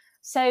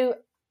 So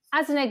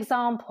as an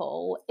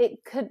example,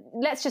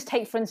 let's just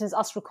take, for instance,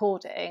 us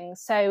recording.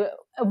 So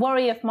a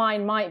worry of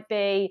mine might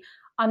be,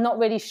 I'm not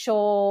really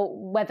sure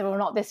whether or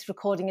not this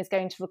recording is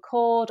going to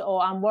record,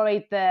 or I'm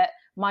worried that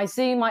my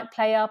Zoom might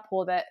play up,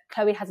 or that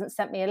Chloe hasn't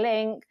sent me a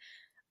link.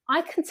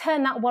 I can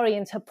turn that worry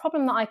into a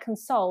problem that I can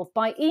solve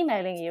by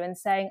emailing you and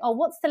saying, oh,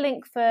 what's the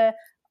link for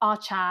our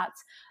chat?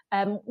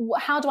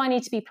 How do I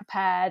need to be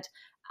prepared?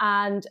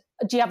 And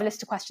do you have a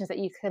list of questions that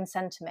you can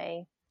send to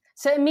me?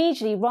 So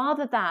immediately,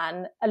 rather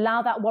than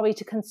allow that worry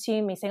to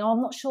consume me, saying, oh,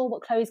 I'm not sure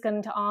what Chloe's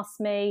going to ask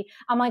me.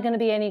 Am I going to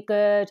be any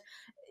good?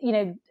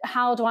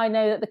 How do I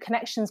know that the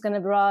connection's going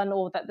to run,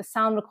 or that the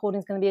sound recording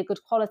is going to be a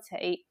good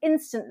quality?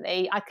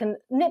 Instantly, I can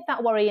nip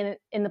that worry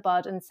in the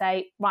bud and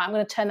say, right, I'm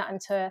going to turn that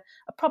into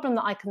a problem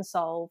that I can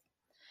solve.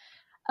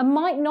 I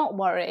might not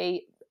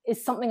worry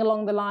is something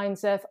along the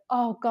lines of,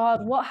 oh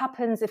God, what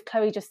happens if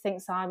Chloe just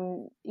thinks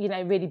I'm,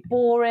 really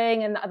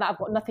boring and that I've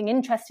got nothing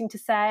interesting to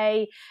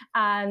say,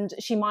 and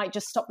she might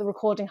just stop the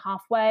recording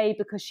halfway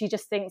because she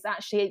just thinks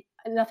actually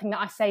nothing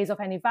that I say is of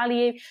any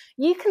value.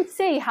 You can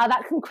see how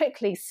that can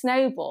quickly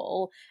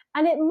snowball,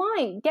 and it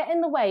might get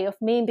in the way of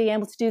me being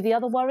able to do the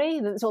other worry,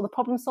 the sort of the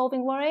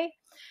problem-solving worry.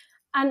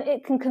 And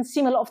it can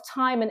consume a lot of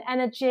time and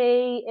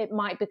energy. It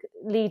might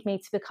lead me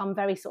to become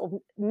very sort of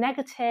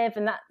negative,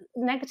 and that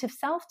negative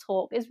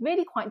self-talk is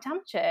really quite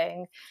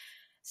damaging.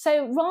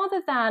 So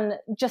rather than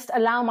just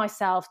allow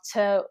myself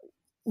to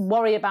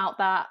worry about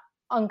that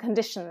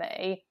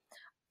unconditionally,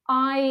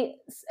 I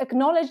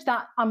acknowledge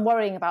that I'm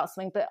worrying about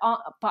something, but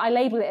I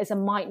label it as a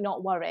might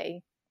not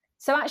worry.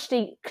 So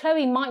actually,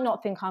 Chloe might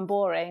not think I'm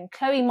boring.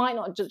 Chloe might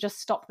not just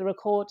stop the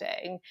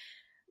recording,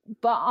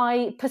 but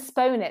I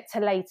postpone it to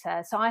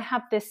later. So I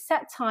have this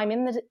set time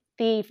in the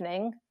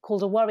evening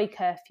called a worry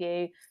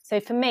curfew.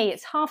 So for me,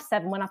 it's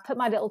 7:30 when I put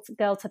my little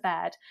girl to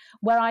bed,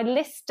 where I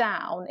list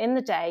down in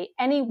the day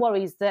any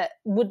worries that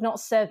would not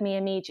serve me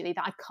immediately,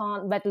 that I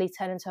can't readily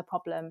turn into a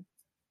problem.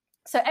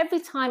 So every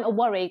time a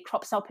worry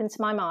crops up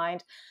into my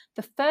mind,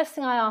 the first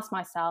thing I ask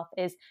myself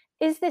is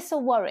this a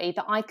worry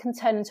that I can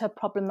turn into a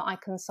problem that I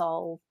can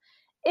solve?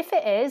 If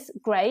it is,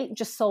 great,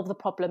 just solve the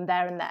problem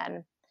there and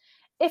then.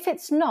 If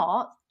it's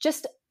not,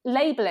 just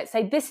label it.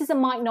 Say, this is a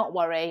might not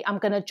worry. I'm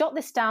going to jot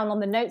this down on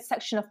the notes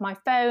section of my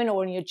phone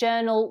or in your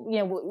journal,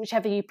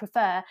 whichever you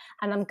prefer.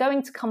 And I'm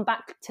going to come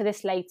back to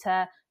this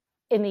later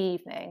in the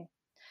evening.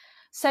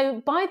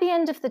 So by the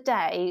end of the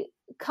day,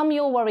 come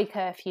your worry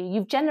curfew,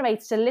 you've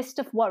generated a list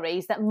of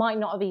worries that might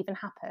not have even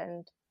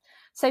happened.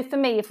 So for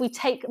me, if we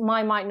take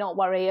my might not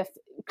worry of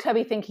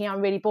Chloe thinking I'm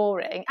really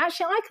boring,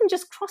 actually, I can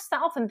just cross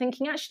that off and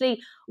thinking,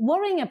 actually,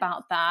 worrying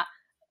about that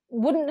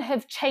wouldn't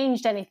have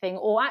changed anything,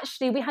 or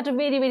actually we had a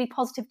really, really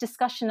positive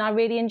discussion. I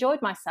really enjoyed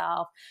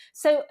myself.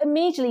 So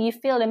immediately you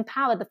feel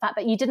empowered, the fact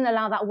that you didn't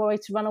allow that worry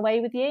to run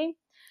away with you.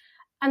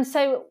 And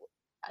so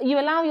you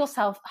allow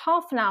yourself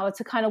half an hour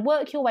to kind of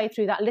work your way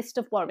through that list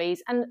of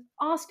worries and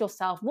ask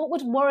yourself, what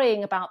would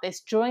worrying about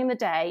this during the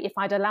day, if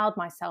I'd allowed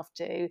myself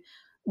to,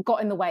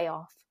 got in the way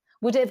of?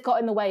 Would it have got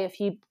in the way of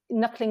you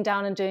knuckling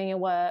down and doing your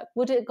work?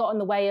 Would it have got in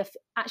the way of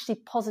actually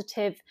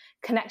positive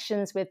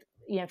connections with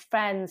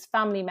friends,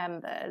 family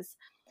members?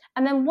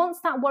 And then once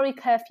that worry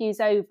curfew is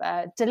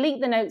over,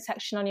 delete the note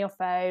section on your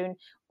phone,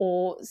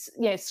 or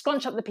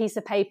scrunch up the piece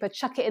of paper,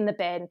 chuck it in the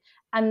bin,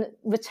 and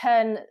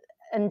return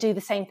and do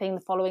the same thing the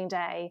following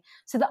day.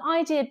 So the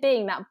idea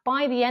being that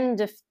by the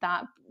end of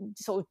that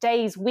sort of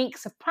days,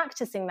 weeks of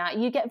practicing that,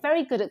 you get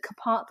very good at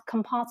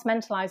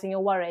compartmentalizing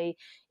your worry.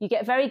 You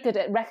get very good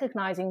at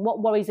recognizing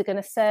what worries are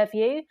going to serve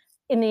you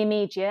in the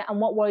immediate and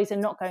what worries are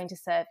not going to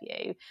serve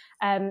you,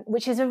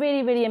 which is a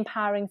really, really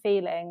empowering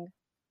feeling.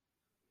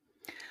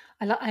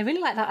 I really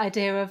like that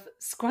idea of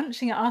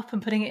scrunching it up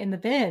and putting it in the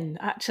bin,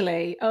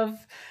 actually,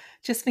 of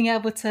just being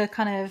able to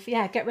kind of,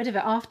 get rid of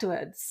it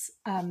afterwards.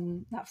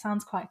 That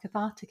sounds quite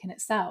cathartic in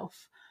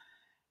itself.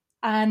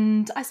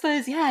 And I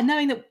suppose,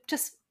 knowing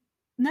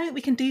that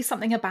we can do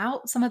something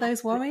about some of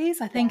those worries,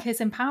 I think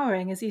is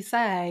empowering. As you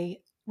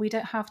say, we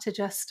don't have to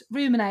just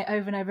ruminate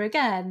over and over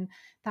again.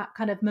 That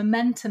kind of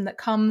momentum that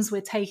comes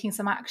with taking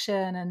some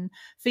action and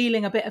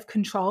feeling a bit of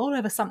control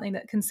over something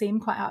that can seem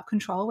quite out of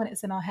control when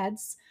it's in our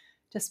heads.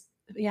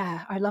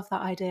 I love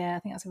that idea. I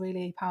think that's a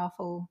really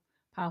powerful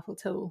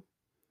tool.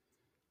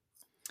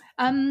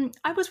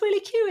 I was really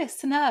curious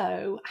to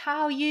know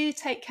how you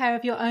take care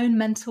of your own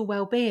mental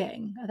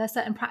well-being. Are there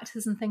certain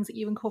practices and things that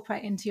you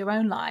incorporate into your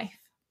own life?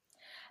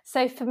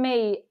 So for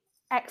me,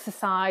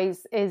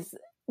 exercise is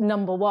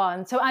number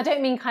one. So I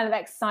don't mean kind of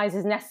exercise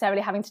is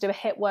necessarily having to do a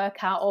HIIT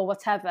workout or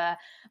whatever,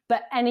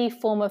 but any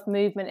form of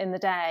movement in the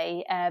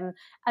day. And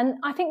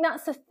I think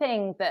that's the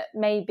thing that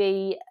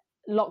maybe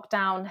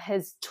lockdown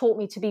has taught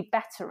me to be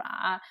better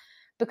at,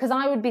 because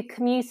I would be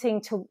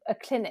commuting to a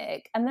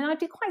clinic and then I'd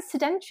be quite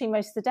sedentary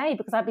most of the day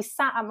because I'd be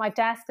sat at my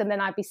desk and then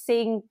I'd be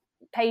seeing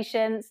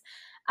patients.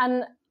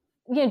 And,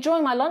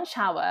 during my lunch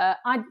hour,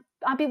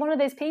 I'd be one of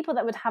those people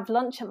that would have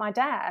lunch at my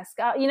desk.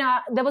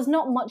 There was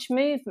not much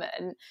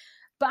movement.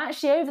 But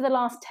actually, over the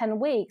last 10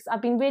 weeks,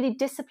 I've been really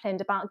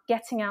disciplined about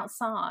getting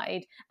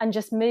outside and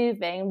just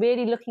moving,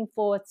 really looking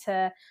forward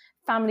to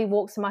family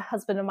walks with my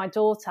husband and my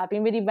daughter. I've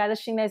been really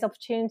relishing those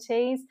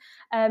opportunities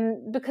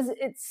because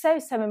it's so,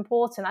 so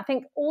important. I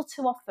think all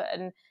too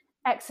often,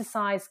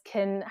 exercise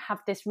can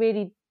have this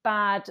really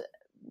bad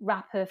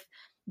rap of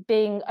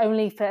being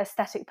only for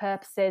aesthetic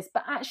purposes,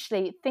 but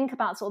actually think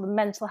about sort of the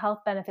mental health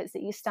benefits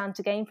that you stand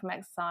to gain from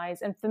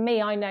exercise. And for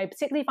me, I know,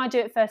 particularly if I do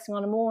it first thing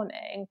on the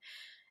morning,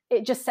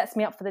 it just sets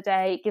me up for the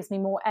day. It gives me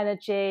more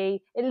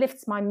energy. It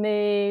lifts my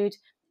mood,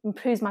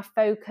 improves my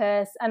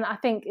focus. And I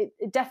think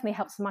it definitely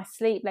helps with my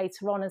sleep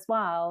later on as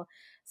well.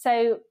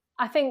 So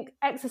I think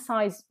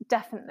exercise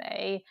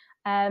definitely,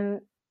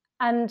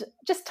 and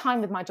just time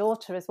with my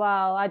daughter as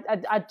well.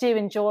 I do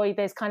enjoy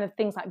those kind of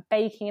things like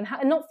baking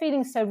and not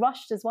feeling so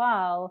rushed as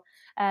well.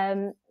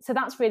 So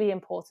that's really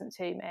important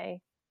to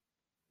me.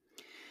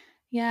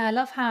 Yeah, I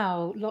love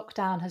how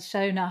lockdown has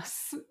shown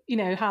us,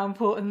 how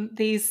important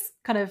these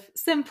kind of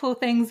simple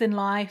things in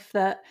life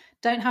that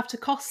don't have to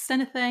cost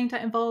anything,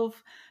 don't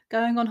involve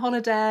going on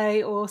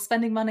holiday or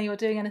spending money or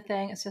doing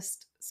anything. It's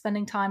just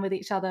spending time with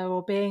each other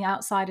or being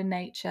outside in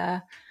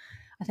nature.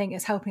 I think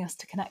it's helping us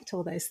to connect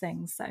all those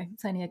things. So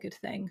it's only a good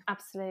thing.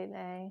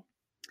 Absolutely.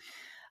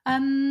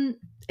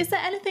 Is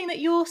there anything that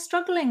you're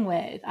struggling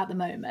with at the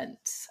moment?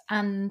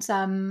 And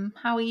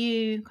how are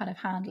you kind of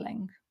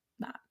handling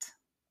that?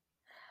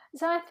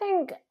 So I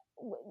think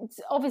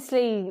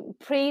obviously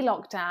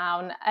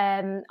pre-lockdown,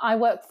 I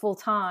work full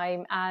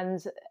time and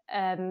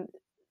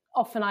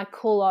often I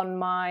call on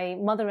my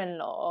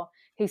mother-in-law,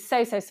 who's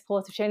so, so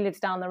supportive. She only lives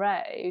down the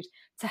road,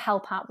 to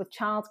help out with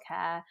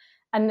childcare.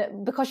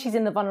 And because she's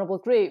in the vulnerable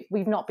group,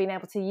 we've not been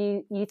able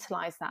to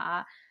utilise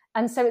that.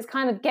 And so it's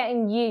kind of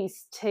getting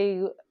used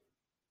to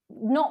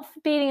not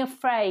being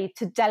afraid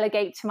to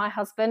delegate to my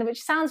husband,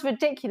 which sounds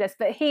ridiculous,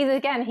 but he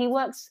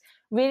works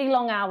really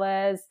long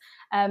hours.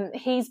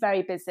 He's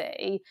very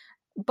busy.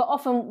 But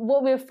often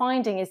what we were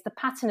finding is the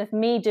pattern of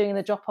me doing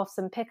the drop-offs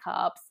and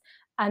pickups,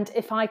 and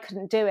if I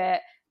couldn't do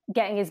it,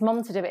 getting his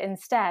mum to do it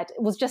instead.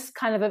 It was just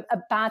kind of a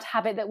bad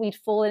habit that we'd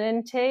fallen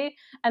into.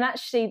 And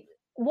actually,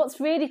 what's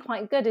really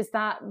quite good is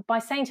that by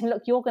saying to him,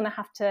 look, you're going to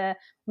have to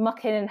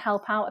muck in and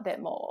help out a bit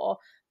more,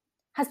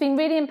 has been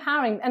really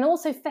empowering. And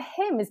also for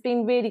him has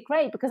been really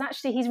great because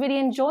actually he's really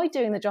enjoyed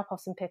doing the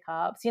drop-offs and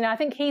pickups. I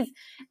think he's,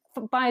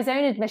 by his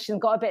own admission,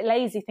 got a bit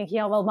lazy thinking,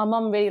 oh, well, my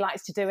mum really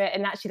likes to do it.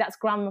 And actually that's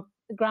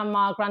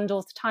grandma,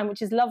 granddaughter time,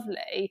 which is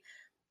lovely.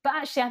 But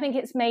actually, I think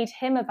it's made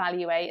him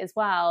evaluate as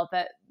well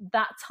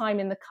that time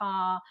in the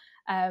car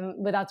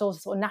with our daughter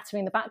sort of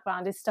nattering in the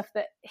background is stuff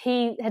that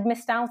he had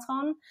missed out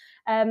on.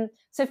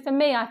 So for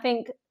me, I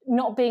think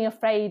not being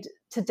afraid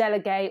to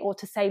delegate or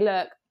to say,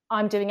 look,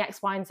 I'm doing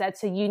X, Y, and Z,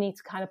 so you need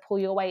to kind of pull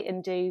your weight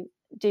and do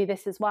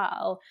this as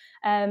well.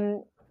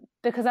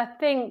 Because I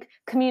think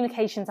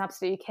communication is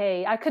absolutely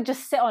key. I could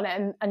just sit on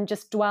it and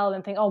just dwell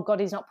and think, oh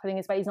God, he's not pulling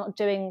his weight, he's not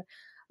doing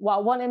what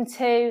I want him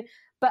to.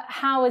 But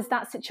how is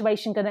that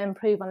situation going to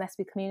improve unless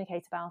we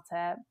communicate about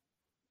it?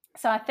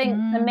 So I think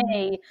for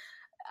me,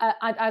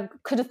 I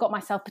could have got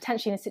myself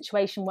potentially in a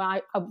situation where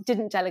I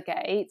didn't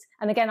delegate.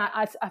 And again,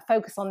 I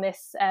focus on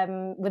this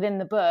within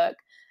the book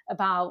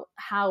about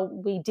how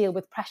we deal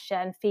with pressure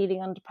and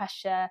feeling under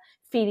pressure,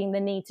 feeling the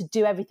need to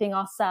do everything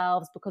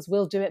ourselves because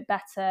we'll do it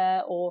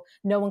better or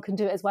no one can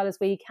do it as well as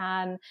we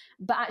can,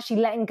 but actually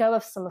letting go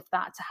of some of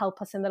that to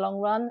help us in the long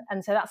run.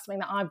 And so that's something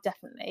that I've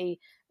definitely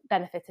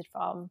benefited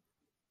from.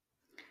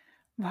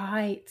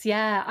 Right.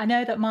 Yeah. I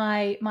know that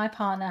my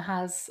partner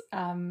has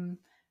gotten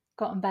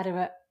better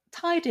at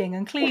tidying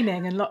and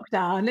cleaning in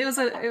lockdown.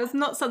 It was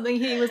not something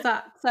he was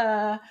that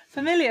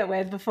familiar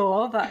with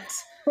before, but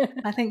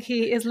I think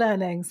he is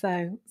learning.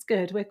 So it's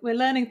good. We're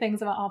learning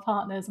things about our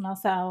partners and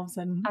ourselves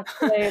and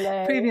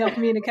improving our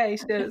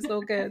communication. It's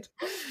all good.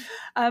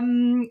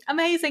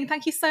 Amazing.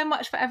 Thank you so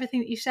much for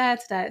everything that you shared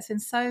today. It's been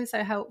so,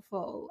 so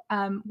helpful.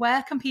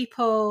 Where can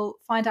people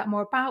find out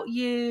more about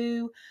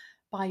you?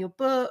 Buy your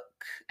book,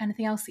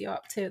 anything else that you're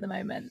up to at the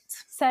moment?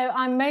 So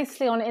I'm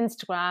mostly on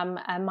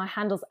Instagram and my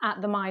handle's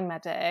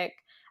 @TheMindMedic.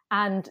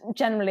 And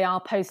generally I'll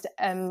post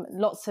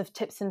lots of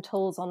tips and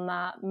tools on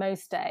that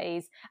most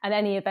days. And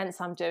any events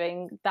I'm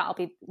doing, that'll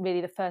be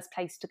really the first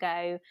place to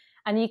go.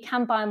 And you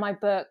can buy my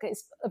book.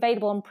 It's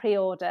available on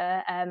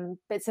pre-order,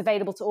 but it's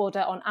available to order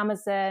on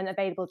Amazon,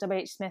 available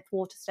WH Smith,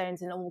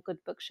 Waterstones, and all good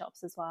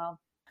bookshops as well.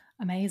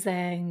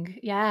 Amazing.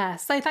 Yeah.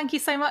 So thank you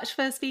so much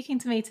for speaking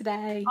to me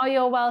today. Oh,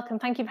 you're welcome.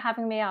 Thank you for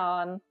having me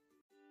on.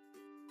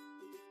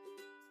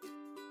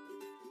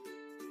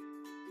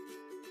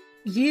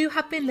 You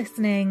have been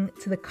listening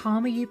to the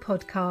Calmer You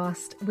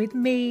podcast with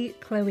me,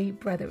 Chloe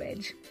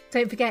Brotheridge.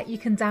 Don't forget you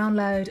can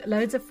download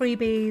loads of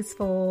freebies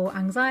for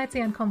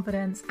anxiety and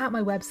confidence at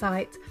my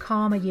website,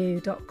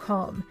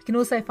 calmeryou.com. You can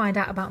also find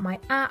out about my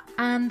app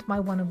and my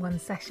one-on-one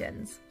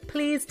sessions.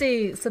 Please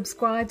do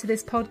subscribe to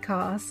this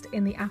podcast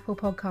in the Apple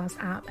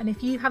Podcast app. And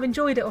if you have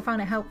enjoyed it or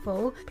found it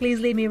helpful, please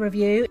leave me a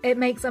review. It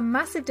makes a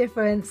massive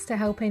difference to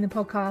helping the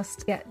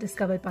podcast get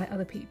discovered by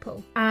other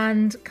people.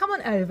 And come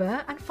on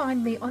over and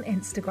find me on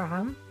Instagram.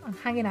 I'm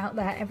hanging out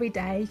there every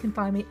day. You can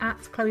find me at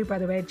Chloe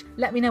Brotheridge.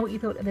 Let me know what you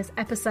thought of this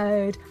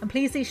episode. And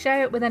please do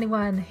share it with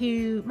anyone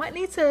who might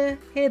need to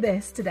hear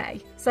this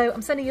today. So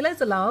I'm sending you loads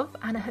of love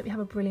and I hope you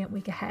have a brilliant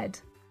week ahead.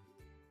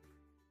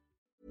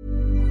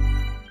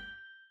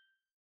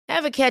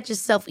 Ever catch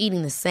yourself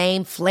eating the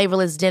same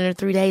flavorless dinner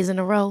 3 days in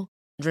a row?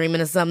 Dreaming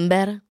of something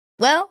better?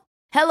 Well,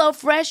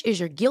 HelloFresh is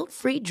your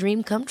guilt-free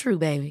dream come true,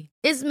 baby.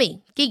 It's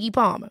me, Keke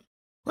Palmer.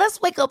 Let's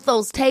wake up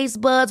those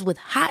taste buds with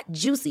hot,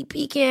 juicy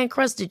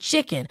pecan-crusted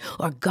chicken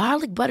or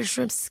garlic butter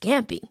shrimp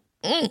scampi.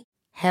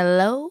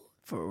 Hello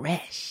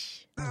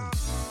Fresh.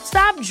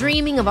 Stop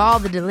dreaming of all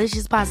the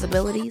delicious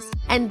possibilities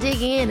and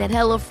dig in at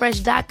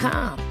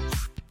HelloFresh.com.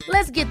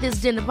 Let's get this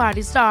dinner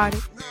party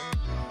started.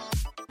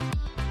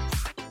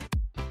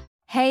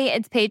 Hey,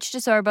 it's Paige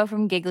DeSorbo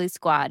from Giggly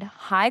Squad.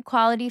 High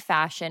quality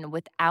fashion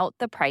without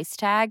the price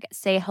tag.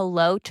 Say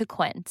hello to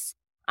Quince.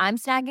 I'm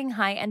snagging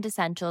high-end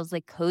essentials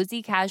like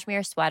cozy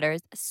cashmere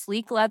sweaters,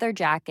 sleek leather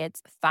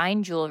jackets,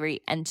 fine jewelry,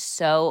 and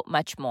so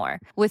much more.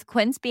 With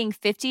Quince being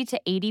 50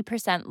 to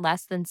 80%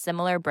 less than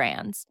similar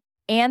brands.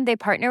 And they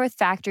partner with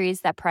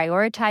factories that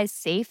prioritize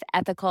safe,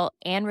 ethical,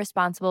 and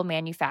responsible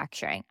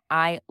manufacturing.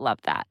 I love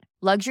that.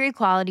 Luxury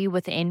quality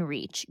within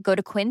reach. Go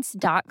to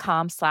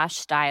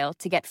quince.com/style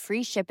to get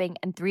free shipping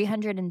and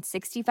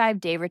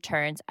 365-day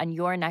returns on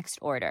your next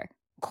order.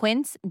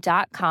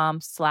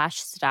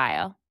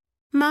 Quince.com/style.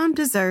 Mom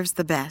deserves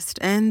the best,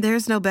 and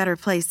there's no better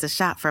place to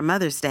shop for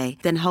Mother's Day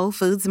than Whole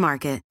Foods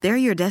Market. They're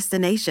your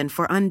destination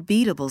for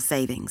unbeatable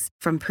savings,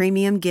 from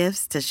premium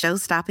gifts to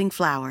show-stopping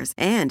flowers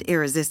and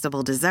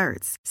irresistible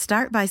desserts.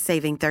 Start by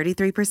saving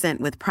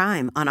 33% with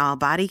Prime on all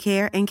body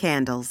care and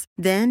candles.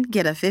 Then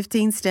get a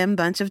 15-stem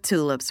bunch of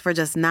tulips for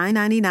just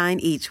 $9.99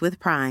 each with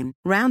Prime.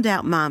 Round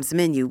out Mom's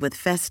menu with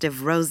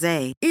festive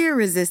rosé,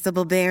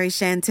 irresistible berry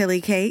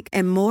chantilly cake,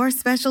 and more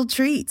special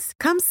treats.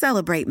 Come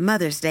celebrate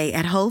Mother's Day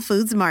at Whole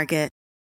Foods Market.